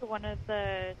 Put it into one of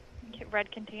the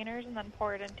red containers and then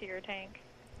pour it into your tank.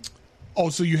 Oh,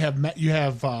 so you have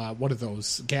what are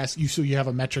those gas? You have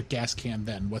a metric gas can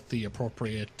then with the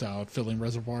appropriate filling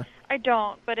reservoir. I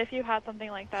don't, but if you had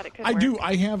something like that, it could. I work. do.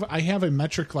 I have a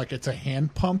metric, like it's a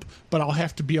hand pump, but I'll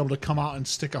have to be able to come out and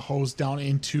stick a hose down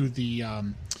into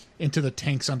the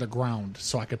tanks underground,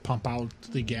 so I could pump out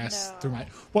the gas through my.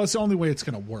 Well, it's the only way it's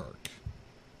going to work.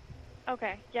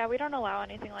 Okay. Yeah, we don't allow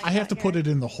anything like that. I have to here. put it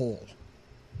in the hole.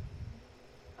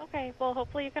 Okay. Well,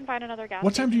 hopefully you can find another gas.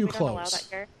 What time do you station. We don't allow close? that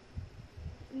here.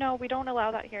 No, we don't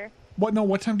allow that here. What? No.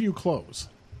 What time do you close?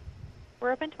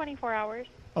 We're open 24 hours.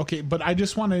 Okay, but I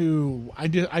just want to. I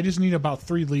just need about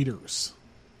 3 liters.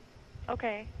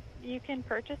 Okay. You can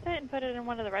purchase it and put it in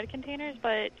one of the red containers,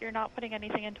 but you're not putting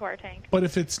anything into our tank. But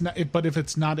if it's not,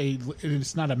 it's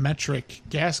not a metric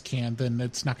gas can, then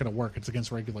it's not going to work. It's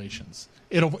against regulations.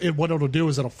 What it'll do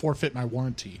is it'll forfeit my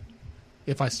warranty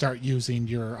if I start using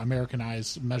your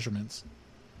Americanized measurements.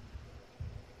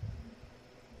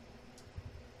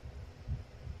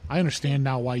 I understand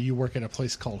now why you work at a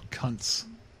place called Cunts.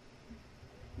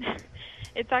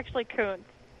 It's actually Coons.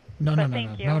 No.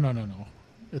 You.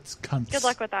 It's Cunts. Good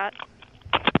luck with that.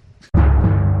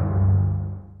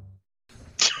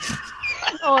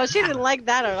 Oh, she didn't like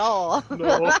that at all.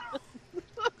 No.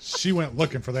 She went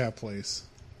looking for that place.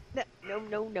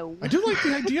 No. I do like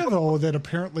the idea though that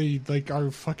apparently like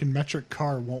our fucking metric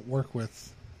car won't work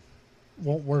with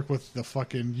the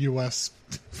fucking US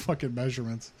fucking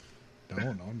measurements.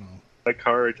 No. My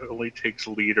car only takes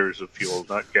liters of fuel,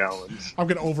 not gallons. I'm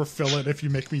gonna overfill it if you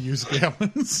make me use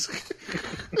gallons.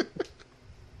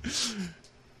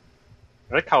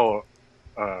 I like how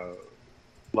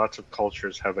lots of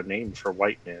cultures have a name for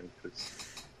white men,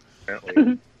 because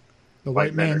apparently the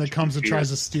white man that comes and tries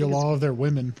to steal all of their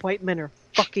women. White men are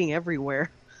fucking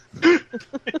everywhere.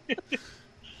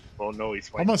 Well, no,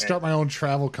 he's white. I'm gonna start my own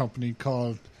travel company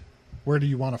called Where Do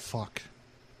You Want to Fuck?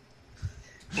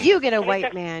 You get a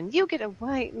white man. You get a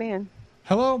white man.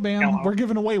 Hello, ma'am. Hello. We're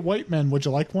giving away white men. Would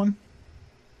you like one?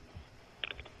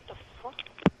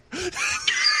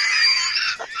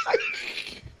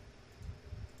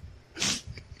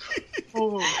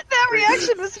 That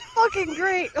reaction was fucking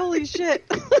great. Holy shit.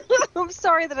 I'm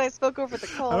sorry that I spoke over the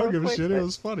call. I don't give a shit. It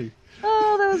was funny.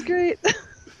 Oh, that was great.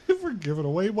 We're giving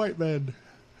away white men.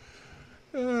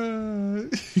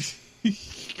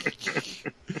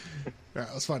 Yeah,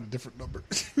 let's find a different number.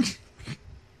 Hello,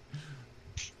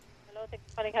 thanks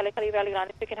for calling Cali Valley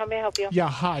Grande speaking. How may I help you? Yeah,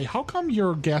 hi. How come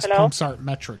your gas pumps aren't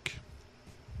metric?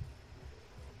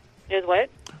 Is what?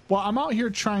 Well, I'm out here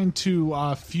trying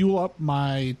to fuel up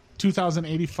my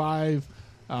 2085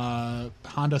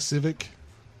 Honda Civic.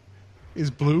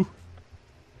 Is blue.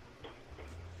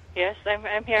 Yes,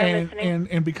 I'm here listening.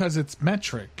 And because it's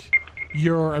metric,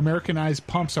 your Americanized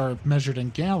pumps are measured in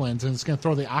gallons, and it's going to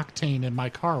throw the octane in my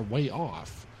car way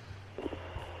off.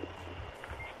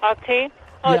 Octane?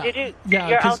 Oh, yeah, did you? Yeah,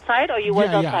 you're outside, or you was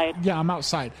outside? Yeah, I'm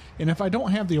outside. And if I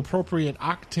don't have the appropriate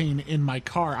octane in my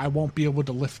car, I won't be able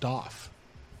to lift off.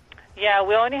 Yeah,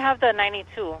 we only have the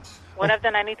 92. One of the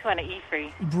 92 and an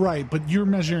E3. Right, but you're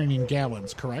measuring in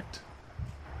gallons, correct?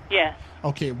 Yes.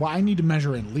 Okay, well, I need to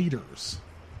measure in liters.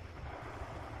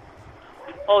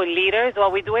 Oh, liters?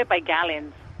 Well, we do it by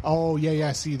gallons. Oh,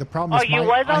 yeah. See, the problem is... Oh, you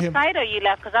was outside or you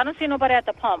left? Because I don't see nobody at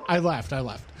the pump. I left. But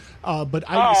okay.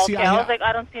 I was like,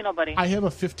 I don't see nobody. I have a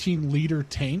 15-liter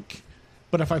tank,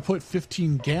 but if I put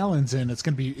 15 gallons in, it's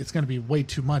gonna be way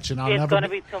too much, and it's gonna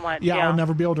be too much. Yeah, I'll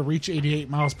never be able to reach 88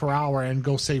 miles per hour and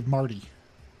go save Marty.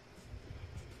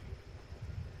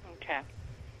 Okay.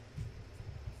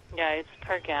 Yeah, it's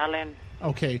per gallon.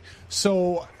 Okay,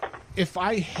 so if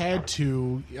I had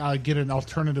to get an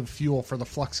alternative fuel for the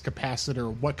flux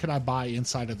capacitor, what could I buy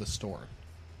inside of the store?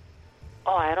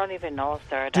 Oh, I don't even know,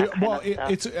 sir.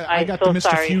 I got the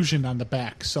Mr. Fusion on the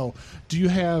back. So, do you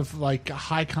have like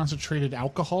high concentrated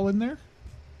alcohol in there?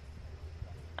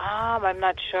 I'm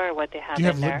not sure what they have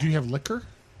in there. Do you have liquor?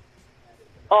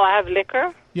 Oh, I have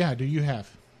liquor? Yeah, do you have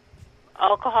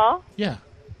alcohol? Yeah.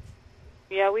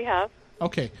 Yeah, we have.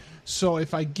 Okay, so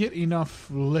if I get enough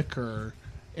liquor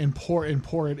and pour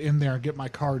it in there and get my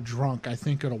car drunk, I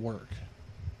think it'll work.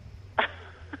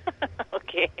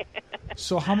 Okay.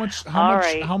 So how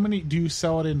many do you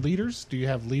sell it in liters? Do you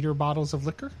have liter bottles of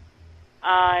liquor?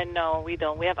 No, we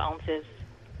don't. We have ounces.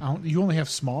 You only have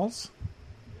smalls?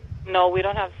 No, we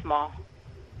don't have small.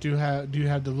 Do you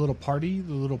have the little party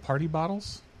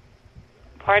bottles?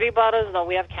 Party bottles? No,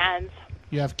 we have cans.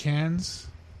 You have cans?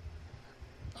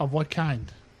 Of what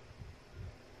kind?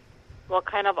 What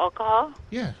kind of alcohol?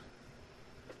 Yeah.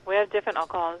 We have different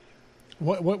alcohols.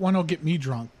 What one will get me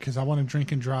drunk? Because I want to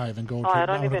drink and drive and go. I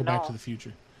don't even Back know. to the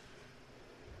Future.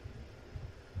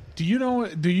 Do you know?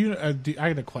 I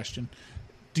got a question.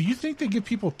 Do you think they give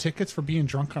people tickets for being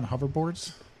drunk on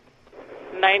hoverboards?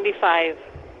 95.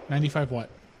 95 what?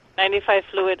 95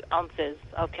 fluid ounces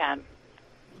of can.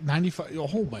 95.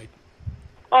 Oh my.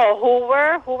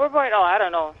 Oh, Hoover board. Oh, I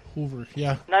don't know. Hoover.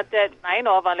 Yeah. Not that I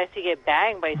know of, unless you get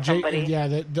banged by somebody.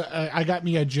 I got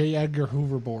me a J. Edgar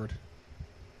Hoover board.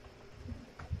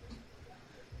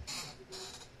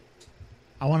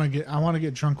 I want to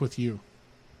get drunk with you.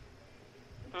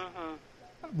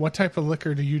 Mm-hmm. What type of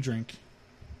liquor do you drink?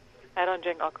 I don't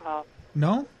drink alcohol.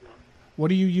 No? What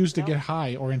do you use to get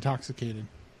high or intoxicated?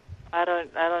 I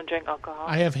don't drink alcohol.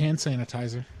 I have hand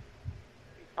sanitizer.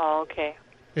 Oh, okay.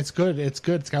 It's good. It's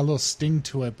good. It's got a little sting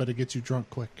to it, but it gets you drunk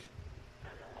quick.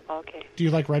 Okay. Do you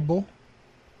like Red Bull?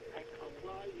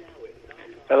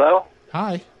 Hello?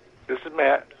 Hi. This is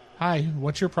Matt. Hi.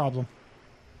 What's your problem?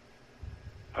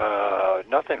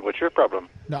 Nothing. What's your problem?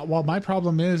 No, well, my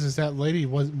problem is that lady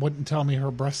wouldn't tell me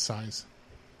her breast size.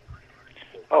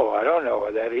 Oh, I don't know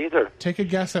that either. Take a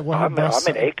guess at what her breast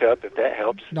I'm an A cup, if that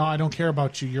helps. No, I don't care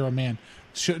about you. You're a man.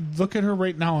 Look at her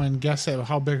right now and guess at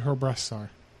how big her breasts are.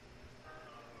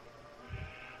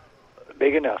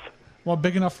 Big enough. Well,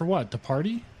 big enough for what? To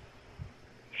party?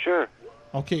 Sure.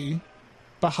 Okay.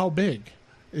 But how big?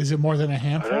 Is it more than a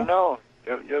handful? I don't know.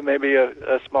 Maybe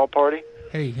a small party?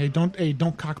 Hey, don't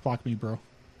cockblock me, bro.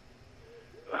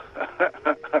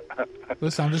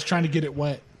 Listen, I'm just trying to get it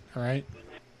wet, all right?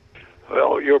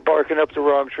 Well, you're barking up the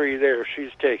wrong tree there.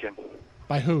 She's taken.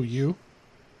 By who? You?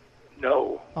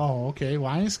 No. Oh, okay.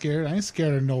 Well, I ain't scared. I ain't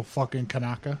scared of no fucking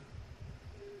Kanaka.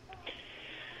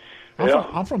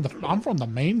 I'm from the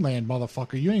mainland,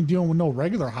 motherfucker. You ain't dealing with no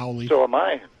regular Howley. So am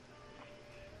I.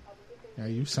 Yeah,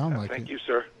 you sound like it. Thank you,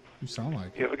 sir. You sound like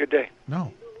it. You have a good day.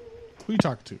 No. Who you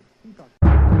talking to?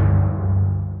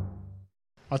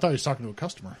 I thought he was talking to a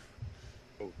customer.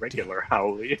 Oh, regular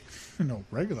Howley. No,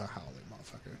 regular Howley,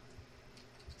 motherfucker.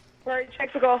 Right,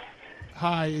 check to go.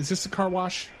 Hi, is this a car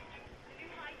wash?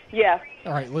 Yeah.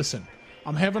 All right, listen.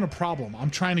 I'm having a problem. I'm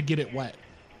trying to get it wet.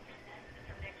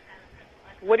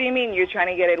 What do you mean you're trying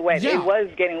to get it wet? Yeah. It was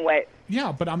getting wet.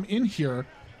 Yeah, but I'm in here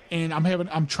and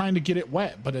I'm trying to get it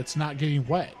wet, but it's not getting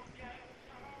wet.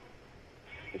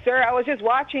 Sir, I was just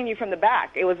watching you from the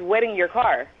back. It was wetting your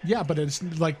car. Yeah, but it's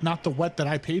like not the wet that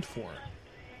I paid for.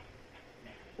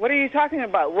 What are you talking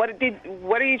about? What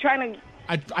are you trying to...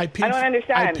 I paid. I don't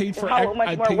understand. I paid for how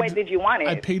much more wet did you want it?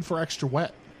 I paid for extra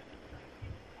wet.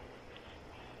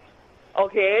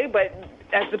 Okay, but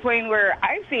at the point where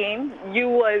I've seen,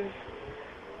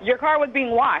 your car was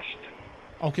being washed.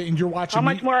 Okay, and you're watching How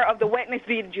much more of the wetness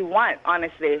did you want,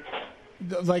 honestly?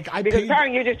 Because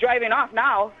apparently you're just driving off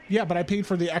now. Yeah, but I paid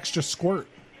for the extra squirt.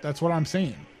 That's what I'm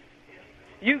saying.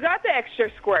 You got the extra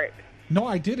squirt. No,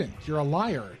 I didn't. You're a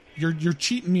liar. You're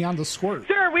cheating me on the squirt.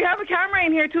 Sir, we have a camera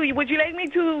in here too. Would you like me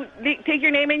to take your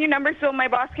name and your number so my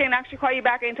boss can actually call you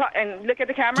back and talk and look at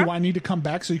the camera? Do I need to come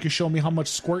back so you can show me how much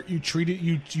squirt you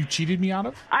cheated me out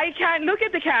of? I can't look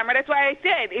at the camera. That's why I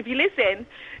said, if you listen,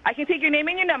 I can take your name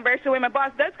and your number so when my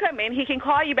boss does come in, he can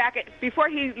call you back before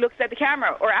he looks at the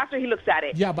camera or after he looks at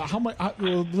it. Yeah, but how much?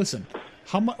 Listen,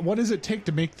 what does it take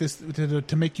to make this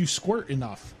to make you squirt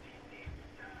enough?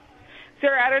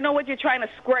 Sir, I don't know what you're trying to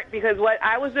squirt because what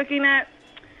I was looking at,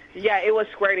 yeah, it was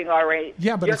squirting all right.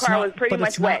 Yeah, but your it's car not, was pretty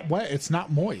much wet. It's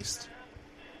not moist.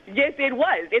 Yes, it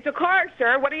was. It's a car,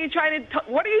 sir. What are you trying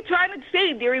to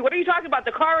say, dearie? What are you talking about?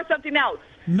 The car or something else?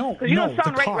 No, because you don't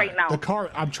sound right now. The car.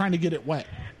 I'm trying to get it wet.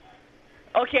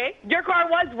 Okay, your car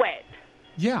was wet.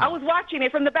 Yeah. I was watching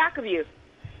it from the back of you.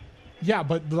 Yeah,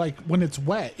 but like when it's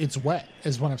wet, is what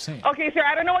I'm saying. Okay, sir,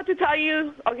 I don't know what to tell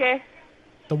you. Okay.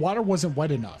 The water wasn't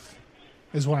wet enough,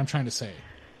 is what I'm trying to say.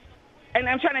 And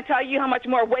I'm trying to tell you how much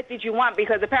more wet did you want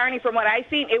because apparently from what I've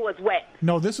seen, it was wet.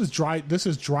 No, this is dry. This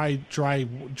is dry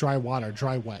water,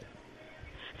 dry wet.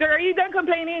 Sir, are you done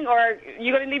complaining or are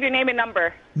you going to leave your name and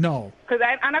number? No. Because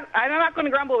I'm not going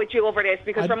to grumble with you over this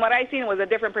because from what I've seen, it was a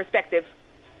different perspective.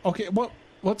 Okay, well,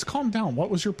 let's calm down. What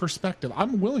was your perspective?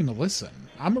 I'm willing to listen.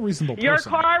 I'm a reasonable person. Your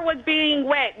car was being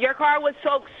wet. Your car was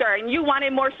soaked, sir, and you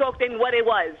wanted more soaked than what it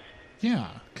was. Yeah,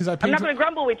 because I paid. I'm not going to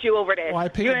grumble with you over this. Well,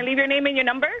 You're going to leave your name and your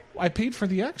number? I paid for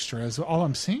the extra, is all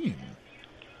I'm saying.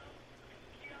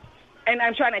 And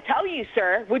I'm trying to tell you,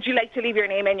 sir, would you like to leave your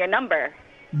name and your number?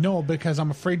 No, because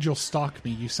I'm afraid you'll stalk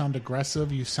me. You sound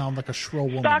aggressive. You sound like a shrill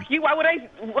woman. Stalk you? Why would I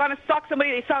want to stalk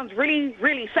somebody that sounds really,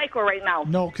 really psycho right now?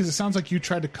 No, because it sounds like you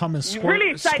tried to come and squirt,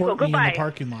 really psycho. squirt me Goodbye. in the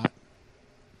parking lot.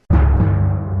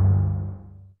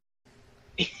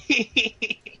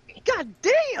 God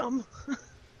damn!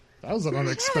 That was an Having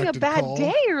unexpected a bad call.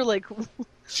 day, or like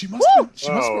She must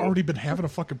have already been having a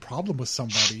fucking problem with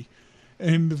somebody,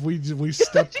 and we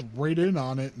stepped right in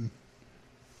on it. And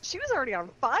she was already on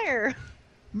fire.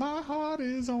 My heart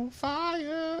is on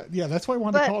fire. Yeah, that's why I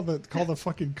wanted to call the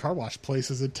fucking car wash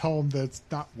places and tell them that it's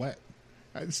not wet.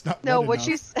 It's not. No, wet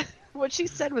what she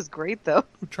said was great though.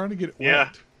 I'm trying to get it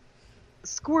wet.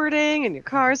 Squirting and your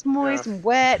car's moist and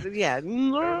wet. Yeah.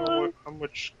 How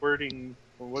much squirting?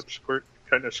 What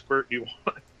kind of squirt you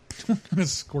want? What kind of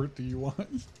squirt do you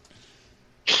want?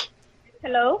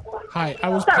 Hello. Hi, I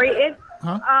was sorry. Is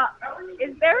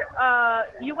there?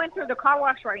 You went through the car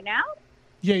wash right now?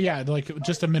 Yeah, like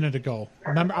just a minute ago.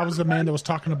 Remember, I was the man that was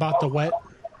talking about the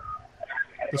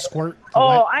squirt.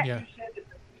 Oh, yeah.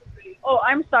 Oh,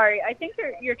 I'm sorry. I think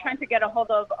you're trying to get a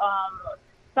hold of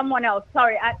someone else.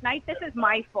 Sorry. At night, this is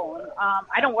my phone.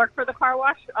 I don't work for the car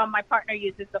wash. My partner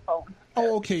uses the phone.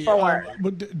 Oh, okay.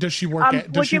 But does she work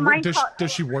at? Does she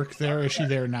work there? Is she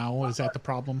there now? Is that the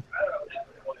problem?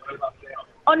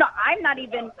 Oh no, I'm not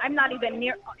even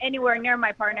anywhere near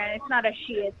my partner. It's not a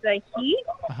she, it's a he.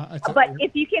 But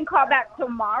if you can call back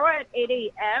tomorrow at 8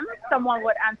 a.m., someone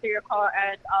would answer your call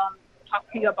and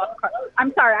talk to you about the car.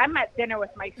 I'm sorry, I'm at dinner with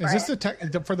my friend. Is this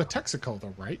for the Texaco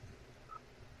though, right?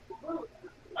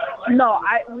 No,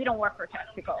 we don't work for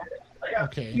Texaco.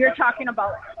 Okay. You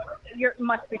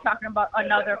must be talking about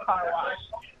another car wash.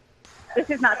 This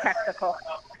is not Texaco.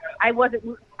 I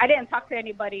didn't talk to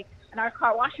anybody, and our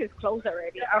car wash is closed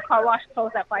already. Our car wash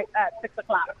closed at 6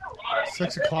 o'clock.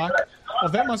 6 o'clock? Oh,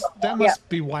 that must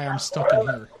be why I'm stuck in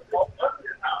here.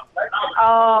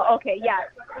 Oh, okay, yeah.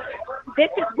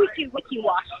 This is Wiki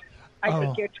Wash. I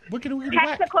think you're.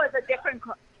 Texaco is a different.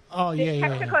 Oh yeah.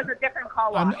 Texaco is a different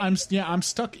car wash. I'm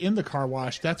stuck in the car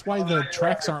wash. That's why the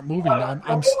tracks aren't moving.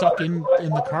 I'm stuck in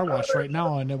the car wash right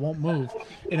now, and it won't move.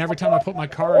 And every time I put my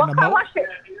car in the car wash is?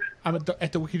 I'm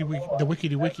at the Wiki.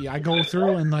 I go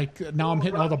through and now I'm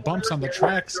hitting all the bumps on the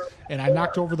tracks, and I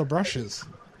knocked over the brushes.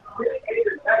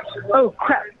 Oh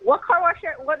crap! What car wash?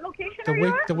 What location are you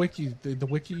at? The Wiki.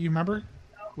 You remember?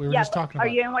 We were just talking about. Are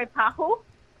you in Waipahu?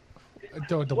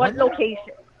 What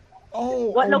location?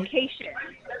 Oh. What location?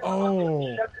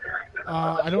 Oh.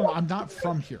 I don't know. I'm not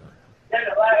from here.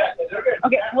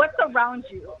 Okay. What's around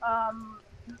you?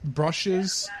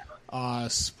 Brushes.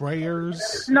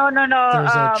 Sprayers. No.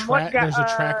 There's a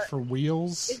track for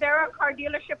wheels. Is there a car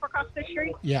dealership across the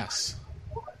street? Yes.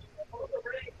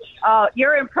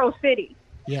 You're in Pro City.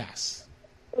 Yes.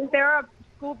 Is there a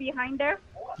school behind there?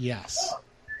 Yes.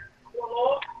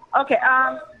 Okay.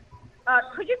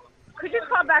 Could you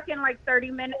call back in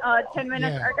 10 minutes?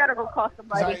 Yeah. I gotta go call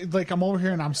somebody. I'm over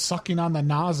here and I'm sucking on the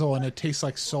nozzle and it tastes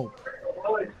like soap.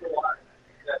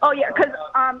 Oh yeah, because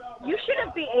you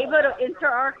shouldn't be able to enter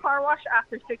our car wash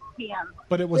after 6 p.m.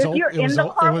 But it was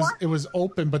it was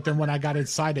open, but then when I got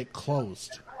inside, it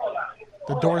closed.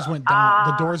 The doors went down.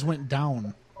 The doors went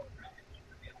down.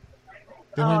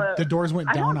 The doors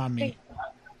went down on me.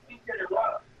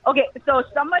 Okay, so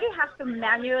somebody has to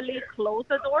manually close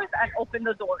the doors and open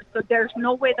the doors. So there's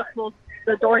no way the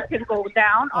doors can go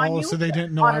down on you. Oh, so they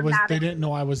didn't know I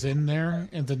was in there,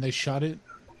 and then they shut it,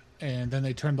 and then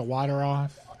they turned the water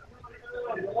off.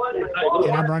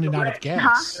 And I'm running out of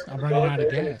gas. Huh? I'm running out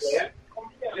of gas.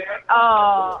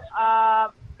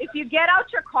 If you get out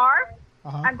your car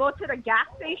and go to the gas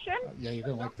station, yeah, you're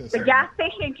gonna like this. The gas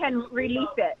station can release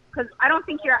it because I don't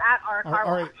think you're at our car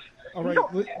wash. All right.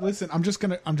 Listen,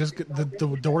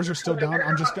 the doors are still down.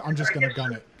 I'm just gonna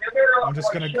gun it. I'm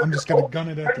just gonna gun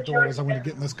it at the doors. I'm gonna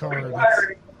get in this car. Hang on.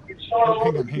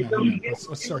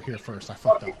 Let's start here first. I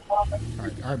fucked up. All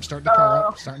right. I'm starting the car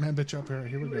up. Starting that bitch up here.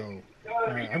 Here we go. All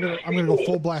right. I'm gonna go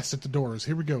full blast at the doors.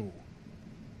 Here we go.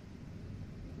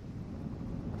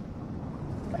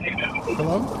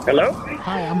 Hello?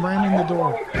 Hi, I'm ramming the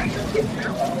door.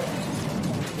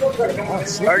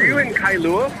 Oh, are you in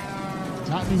Kailua?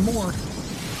 Not anymore.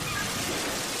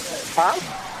 Huh?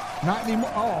 Not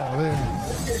anymore. Oh, there.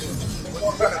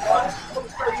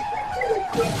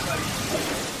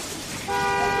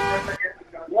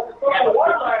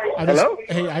 Hello?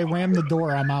 Hey, I rammed the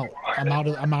door. I'm out.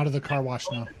 I'm out of the car wash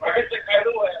now.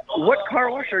 What car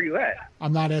wash are you at?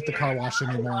 I'm not at the car wash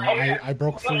anymore. I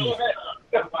broke free.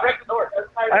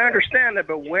 I understand that,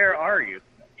 but where are you?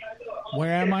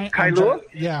 Where am I? Kailua?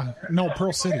 Yeah. No,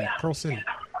 Pearl City. Pearl City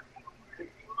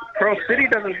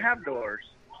doesn't have doors.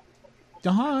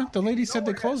 The lady said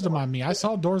they closed them on me. I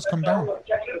saw doors come down.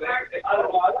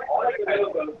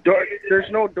 There's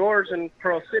no doors in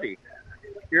Pearl City.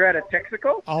 You're at a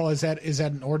Texaco? Oh, is that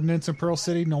an ordinance in Pearl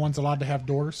City? No one's allowed to have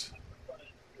doors?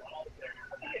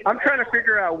 I'm trying to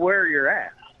figure out where you're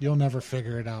at. You'll never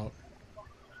figure it out.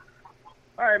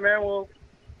 All right, man. Well,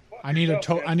 I need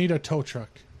a tow truck.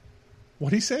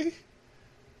 What'd he say?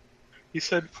 He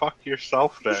said, "Fuck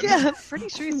yourself." Then. Yeah, I'm pretty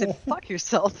sure you said "fuck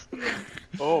yourself."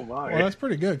 Oh my! Well, that's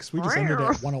pretty good because we just ended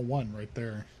at 101 right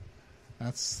there.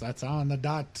 That's on the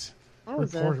dot.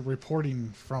 Reporting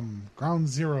from ground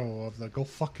zero of the "Go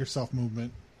Fuck Yourself"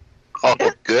 movement.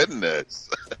 Oh goodness!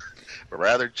 A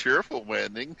rather cheerful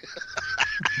ending.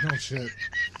 No shit.